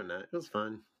than that, it was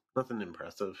fun. Nothing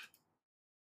impressive.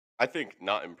 I think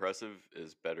not impressive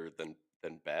is better than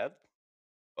bad.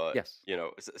 But Yes. you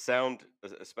know, sound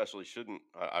especially shouldn't.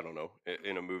 I don't know.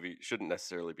 In a movie, shouldn't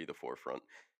necessarily be the forefront.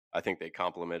 I think they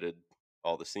complemented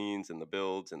all the scenes and the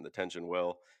builds and the tension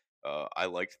well. I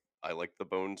liked the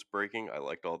bones breaking. I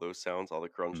liked all those sounds, all the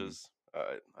Mhm. crunches.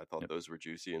 I thought Yep. those were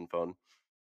juicy and fun.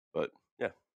 But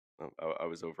yeah, I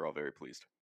was overall very pleased.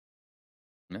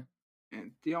 Yeah.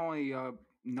 And the only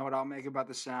note I'll make about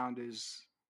the sound is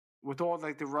with all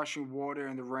like the rushing water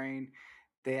and the rain,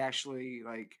 they actually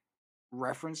like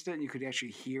referenced it and you could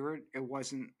actually hear it. It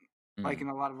wasn't like Mm. in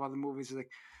a lot of other movies,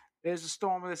 like there's a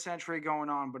storm of the century going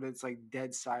on, but it's like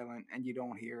dead silent and you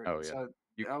don't hear it. Oh yeah. So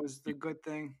You that was the you good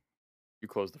thing. you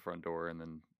close the front door and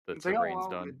then It's the like, oh rain's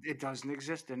well, done. it doesn't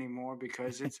exist anymore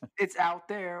because it's out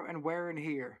there and we're in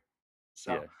here.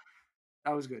 So Yeah.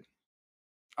 that was good.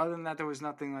 Other than that, there was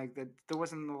nothing like that. There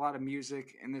wasn't a lot of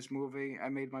music in this movie. I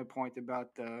made my point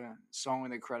about the song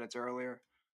in the credits earlier,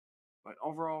 but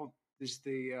overall, just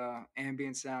the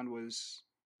ambient sound was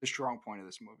the strong point of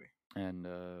this movie. And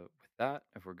with that,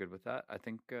 if we're good with that, I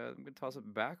think I'm gonna toss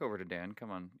it back over to Dan.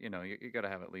 Come on, you got to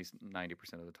have at least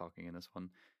 90% of the talking in this one.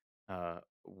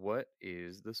 What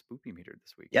is the spoopy meter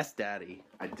this week? Yes, Daddy,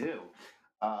 I do.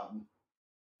 Um,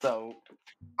 so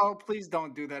Oh, please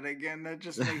don't do that again. That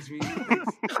just makes me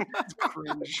it's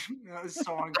cringe. It's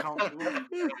so uncomfortable.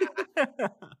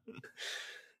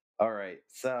 all right,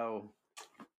 so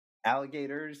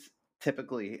alligators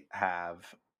typically have.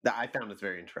 I found this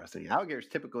very interesting. Alligators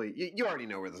typically, you already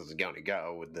know where this is going to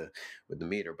go with the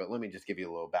meter, but let me just give you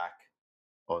a little back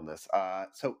on this.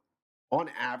 So on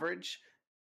average,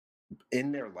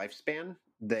 in their lifespan,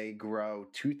 they grow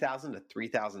 2,000 to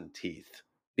 3,000 teeth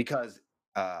because,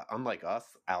 unlike us,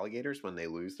 alligators, when they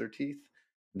lose their teeth,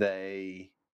 they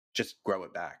just grow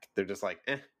it back. They're just like,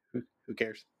 who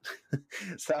cares?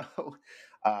 So,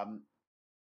 um,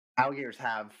 alligators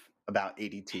have about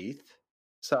 80 teeth.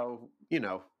 So,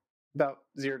 about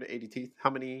 0 to 80 teeth. How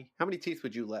many teeth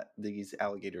would you let these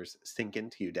alligators sink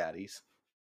into you, daddies?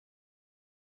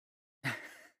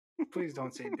 Please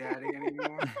don't say daddy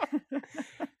anymore.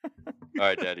 All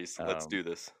right, daddies, let's Um, do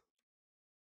this.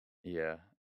 yeah.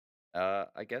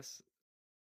 I guess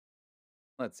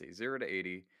let's see, 0 to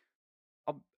 80.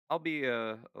 I'll I'll be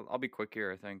I'll be quick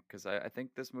here. I think because I think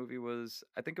this movie was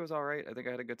I think it was all right. I think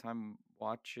I had a good time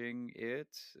watching it.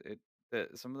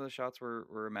 Some of the shots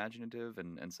were imaginative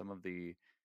and some of the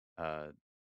uh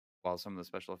while some of the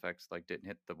special effects like didn't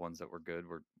hit the ones that were good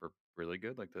were really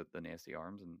good, like the nasty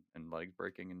arms and legs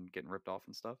breaking and getting ripped off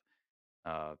and stuff.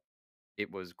 Uh, it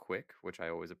was quick, which I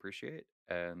always appreciate,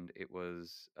 and it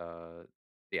was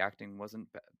the acting wasn't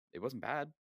it wasn't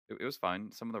bad. It was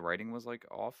fine. Some of the writing was like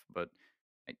off, but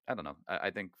I don't know. I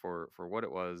think for what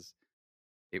it was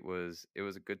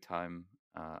a good time.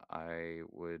 I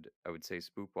would say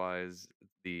spook wise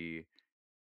the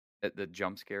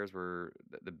jump scares were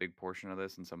the big portion of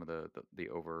this, and some of the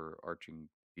overarching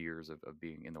fears of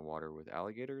being in the water with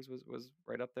alligators was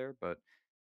right up there. But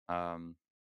um,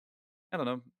 I don't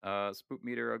know. Spook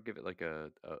meter, I'll give it like a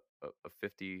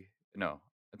 50. No,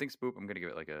 I think spook. I'm gonna give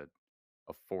it like a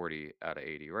 40 out of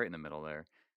 80, right in the middle there.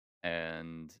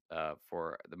 And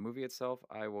for the movie itself,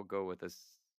 I will go with a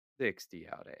 60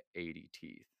 out of 80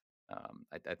 teeth.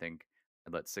 I think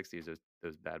I'd let 60 of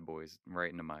those bad boys right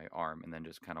into my arm and then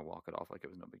just kind of walk it off like it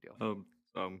was no big deal.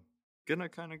 I'm gonna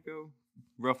kind of go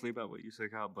roughly about what you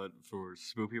said, Kyle, but for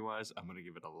spoopy wise, I'm gonna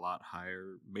give it a lot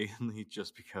higher, mainly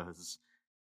just because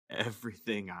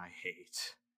everything I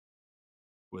hate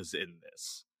was in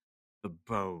this. The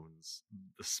bones,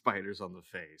 the spiders on the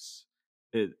face.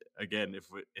 It again, if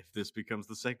this becomes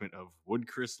the segment of would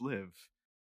Chris live,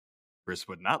 Chris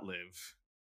would not live.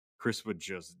 Chris would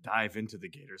just dive into the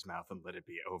gator's mouth and let it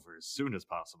be over as soon as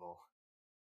possible.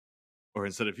 Or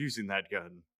instead of using that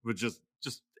gun, would just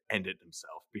end it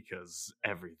himself because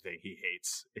everything he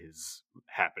hates is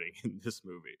happening in this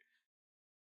movie.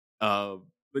 Uh,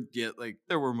 but yeah, like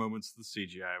there were moments the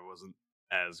CGI wasn't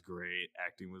as great,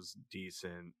 acting was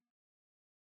decent.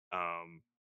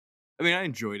 I mean, I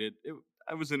enjoyed it.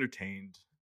 I was entertained,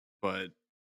 but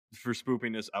for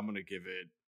spoopiness, I'm gonna give it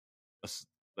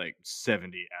like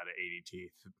 70 out of 80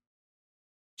 teeth,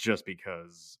 just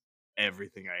because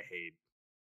everything I hate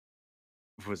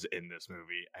was in this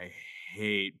movie. I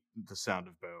hate the sound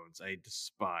of bones. I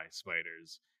despise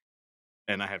spiders.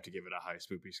 And I have to give it a high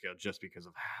spoopy scale just because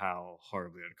of how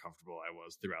horribly uncomfortable I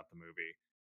was throughout the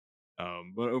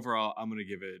movie. But overall, I'm going to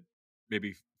give it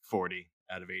maybe 40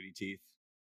 out of 80 teeth,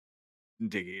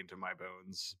 digging into my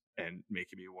bones and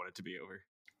making me want it to be over.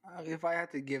 If I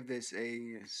had to give this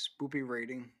a spoopy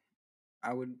rating,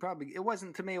 I would probably. It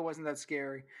wasn't to me. It wasn't that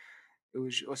scary. It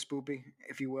was or spoopy,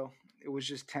 if you will. It was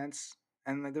just tense,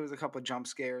 and then there was a couple of jump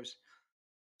scares.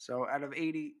 So out of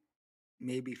 80,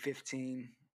 maybe 15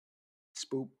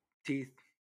 spook teeth.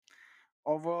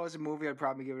 Overall, as a movie, I'd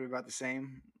probably give it about the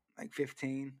same, like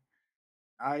 15.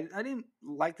 I didn't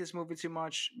like this movie too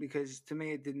much because to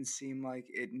me it didn't seem like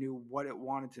it knew what it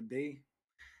wanted to be.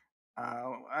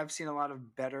 I've seen a lot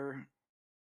of better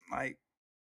like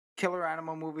killer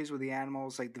animal movies with the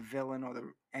animals like the villain or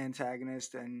the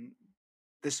antagonist and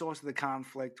the source of the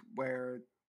conflict where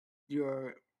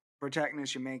your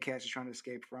protagonist, your main cast, is trying to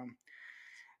escape from.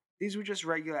 These were just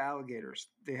regular alligators.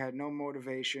 They had no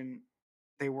motivation.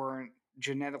 They weren't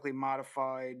genetically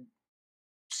modified,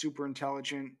 super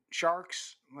intelligent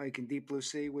sharks like in Deep Blue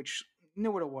Sea, which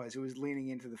knew what it was. It was leaning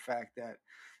into the fact that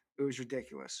it was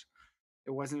ridiculous.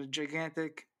 It wasn't a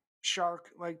gigantic shark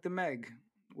like the Meg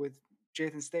with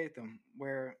Jason Statham,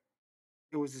 where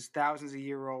it was this thousands of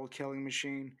year old killing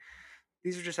machine.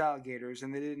 These are just alligators,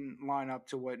 and they didn't line up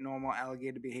to what normal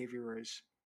alligator behavior is.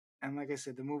 And like I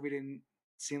said, the movie didn't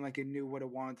seem like it knew what it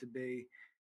wanted to be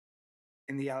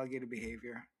in the alligator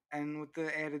behavior. And with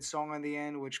the added song on the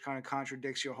end, which kind of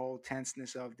contradicts your whole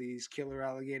tenseness of these killer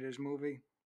alligators movie,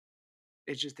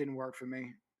 it just didn't work for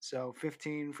me. So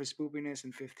 15 for spoopiness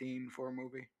and 15 for a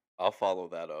movie. I'll follow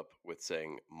that up with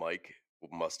saying Mike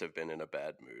must have been in a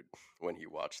bad mood when he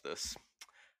watched this,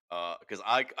 because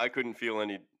I couldn't feel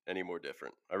any more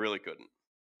different. I really couldn't.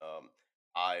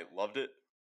 I loved it.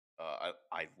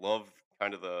 I love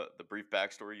kind of the brief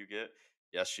backstory you get.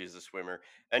 Yes, she's a swimmer,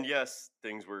 and yes,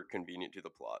 things were convenient to the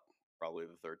plot. Probably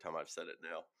the third time I've said it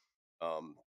now.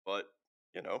 But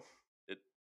you know, it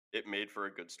it made for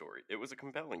a good story. It was a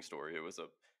compelling story. It was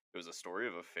a story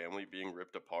of a family being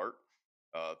ripped apart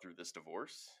through this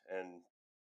divorce, and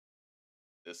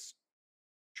this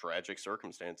tragic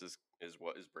circumstances is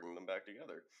what is bringing them back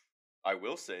together. I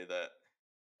will say that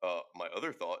my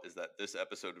other thought is that this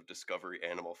episode of Discovery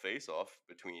Animal Face Off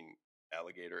between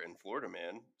Alligator and Florida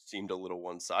Man seemed a little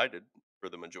one sided for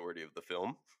the majority of the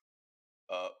film.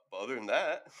 But other than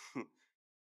that,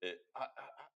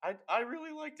 I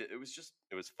really liked it. It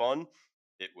was fun.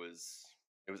 It was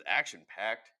action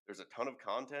packed. There's a ton of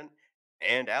content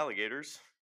and alligators.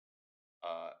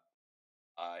 Uh,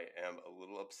 I am a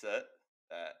little upset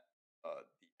that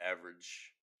the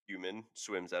average human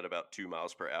swims at about 2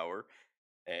 miles per hour,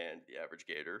 and the average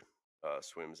gator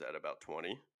swims at about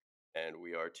 20. And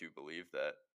we are to believe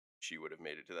that she would have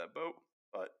made it to that boat.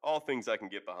 But all things I can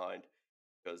get behind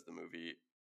because the movie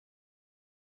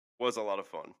was a lot of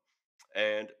fun.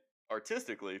 And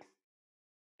artistically,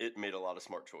 it made a lot of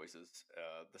smart choices.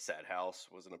 The sad house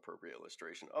was an appropriate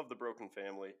illustration of the broken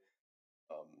family.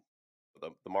 Um,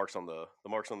 the marks on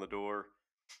the door,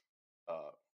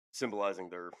 uh, symbolizing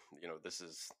their this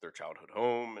is their childhood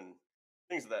home and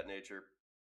things of that nature.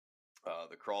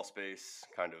 The crawl space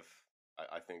kind of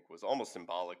I think was almost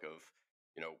symbolic of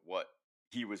what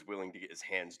he was willing to get his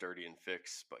hands dirty and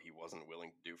fix, but he wasn't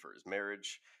willing to do for his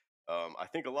marriage. I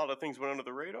think a lot of things went under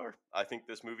the radar. I think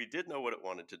this movie did know what it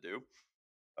wanted to do,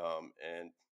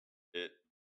 and it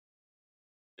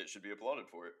it should be applauded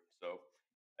for it. So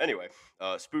anyway,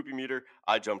 spoopy meter.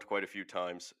 I jumped quite a few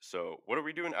times. So what are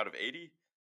we doing out of 80?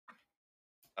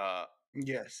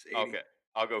 Yes, 80. Okay,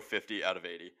 I'll go 50 out of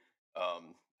 80.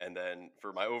 And then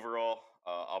for my overall,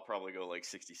 I'll probably go like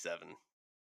 67. It's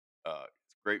a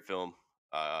great film.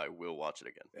 I will watch it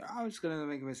again. I was going to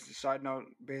make a side note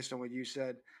based on what you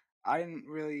said. I didn't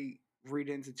really read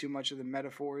into too much of the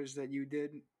metaphors that you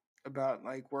did about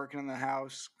like working on the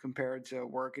house compared to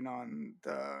working on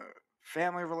the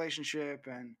family relationship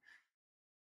and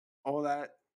all that.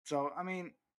 So, I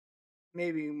mean,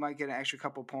 maybe you might get an extra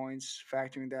couple points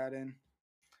factoring that in.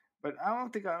 But I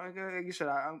don't think like you said,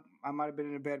 I might have been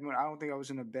in a bad mood. I don't think I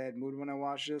was in a bad mood when I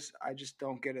watched this. I just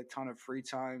don't get a ton of free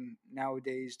time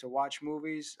nowadays to watch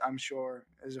movies. I'm sure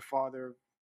as a father of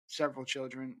several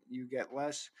children, you get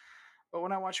less. But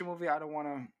when I watch a movie, I don't want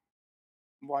to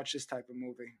watch this type of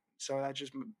movie. So that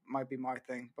just might be my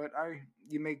thing. But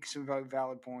you make some very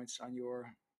valid points on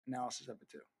your analysis of it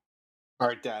too. All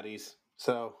right, daddies.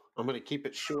 So I'm going to keep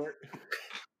it short.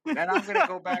 And I'm gonna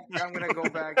go back. I'm gonna go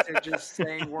back to just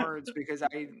saying words because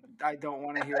I don't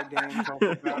want to hear Dan talk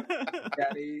about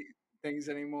daddy things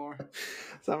anymore.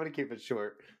 So I'm going to keep it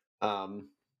short.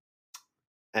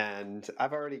 And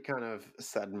I've already kind of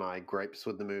said my gripes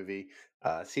with the movie.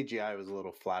 CGI was a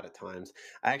little flat at times.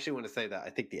 I actually want to say that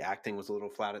I think the acting was a little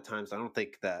flat at times. I don't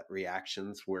think that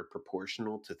reactions were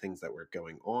proportional to things that were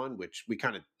going on, which we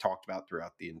kind of talked about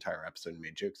throughout the entire episode and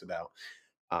made jokes about.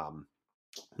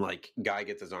 like guy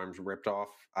gets his arms ripped off.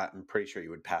 I'm pretty sure you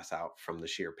would pass out from the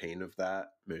sheer pain of that,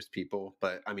 most people.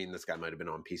 But I mean, this guy might have been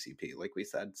on PCP, like we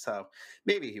said, so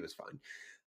maybe he was fine.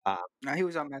 No, he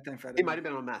was on He methamphetamine. might have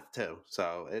been on meth too,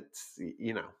 so it's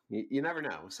you never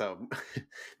know. So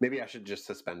maybe I should just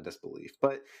suspend disbelief.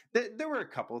 But there were a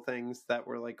couple things that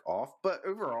were like off, but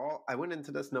overall, I went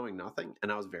into this knowing nothing,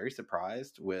 and I was very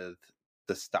surprised with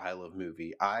the style of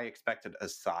movie. I expected a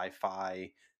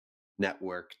sci-fi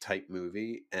network type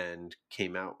movie, and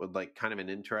came out with like kind of an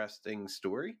interesting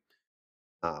story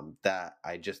that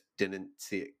I just didn't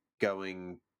see it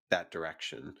going that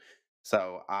direction.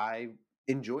 So I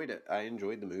enjoyed it. I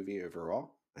enjoyed the movie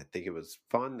overall. I think it was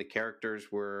fun. The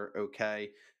characters were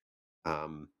okay.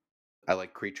 Um, I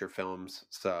like creature films,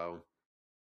 so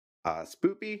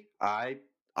Spoopy. I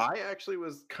actually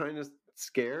was kind of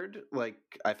scared. Like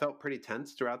I felt pretty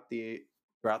tense throughout the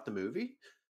movie.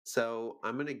 So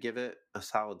I'm gonna give it a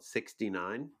solid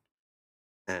 69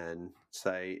 and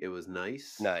say it was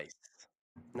nice. Nice.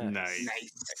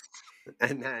 Nice.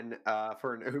 And then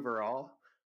for an overall,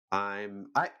 I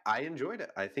enjoyed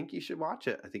it. I think you should watch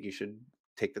it. I think you should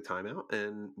take the time out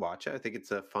and watch it. I think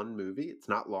it's a fun movie. It's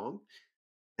not long,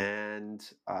 and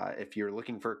if you're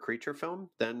looking for a creature film,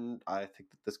 then I think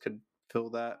that this could fill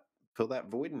that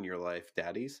void in your life,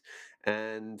 daddies.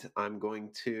 And I'm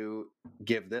going to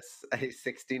give this a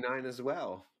 69 as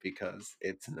well because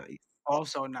it's nice.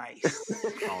 Also nice.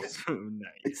 Also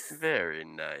nice. Very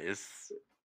nice.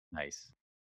 Nice.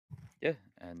 Yeah,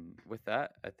 and with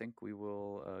that, I think we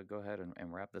will go ahead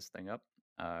and wrap this thing up.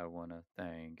 I want to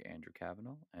thank Andrew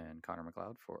Kavanaugh and Connor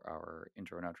McLeod for our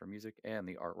intro and outro music and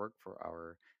the artwork for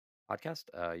our podcast.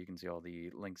 You can see all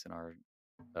the links in our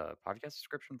podcast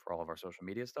description for all of our social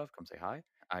media stuff. Come say hi.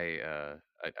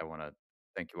 I want to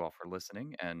thank you all for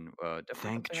listening, and definitely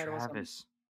Thank come say hi to us on- Travis.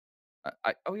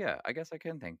 oh yeah, I guess I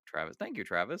can thank Travis. Thank you,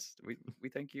 Travis. We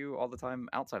thank you all the time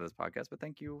outside of this podcast, but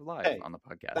thank you live Hey, on the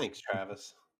podcast. Thanks,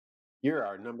 Travis. You're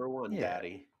our number one, Yeah.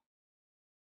 daddy.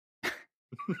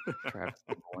 Travis,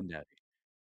 number one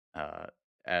daddy.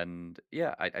 And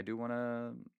yeah, I do want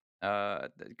to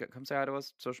come say hi to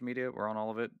us. Social media, we're on all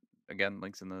of it. Again,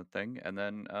 links in the thing. And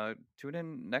then tune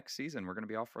in next season. We're going to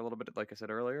be off for a little bit, like I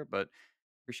said earlier, but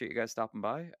appreciate you guys stopping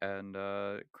by. And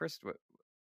Chris, do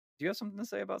you have something to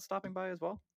say about stopping by as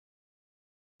well?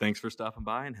 Thanks for stopping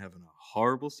by and having a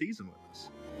horrible season with us.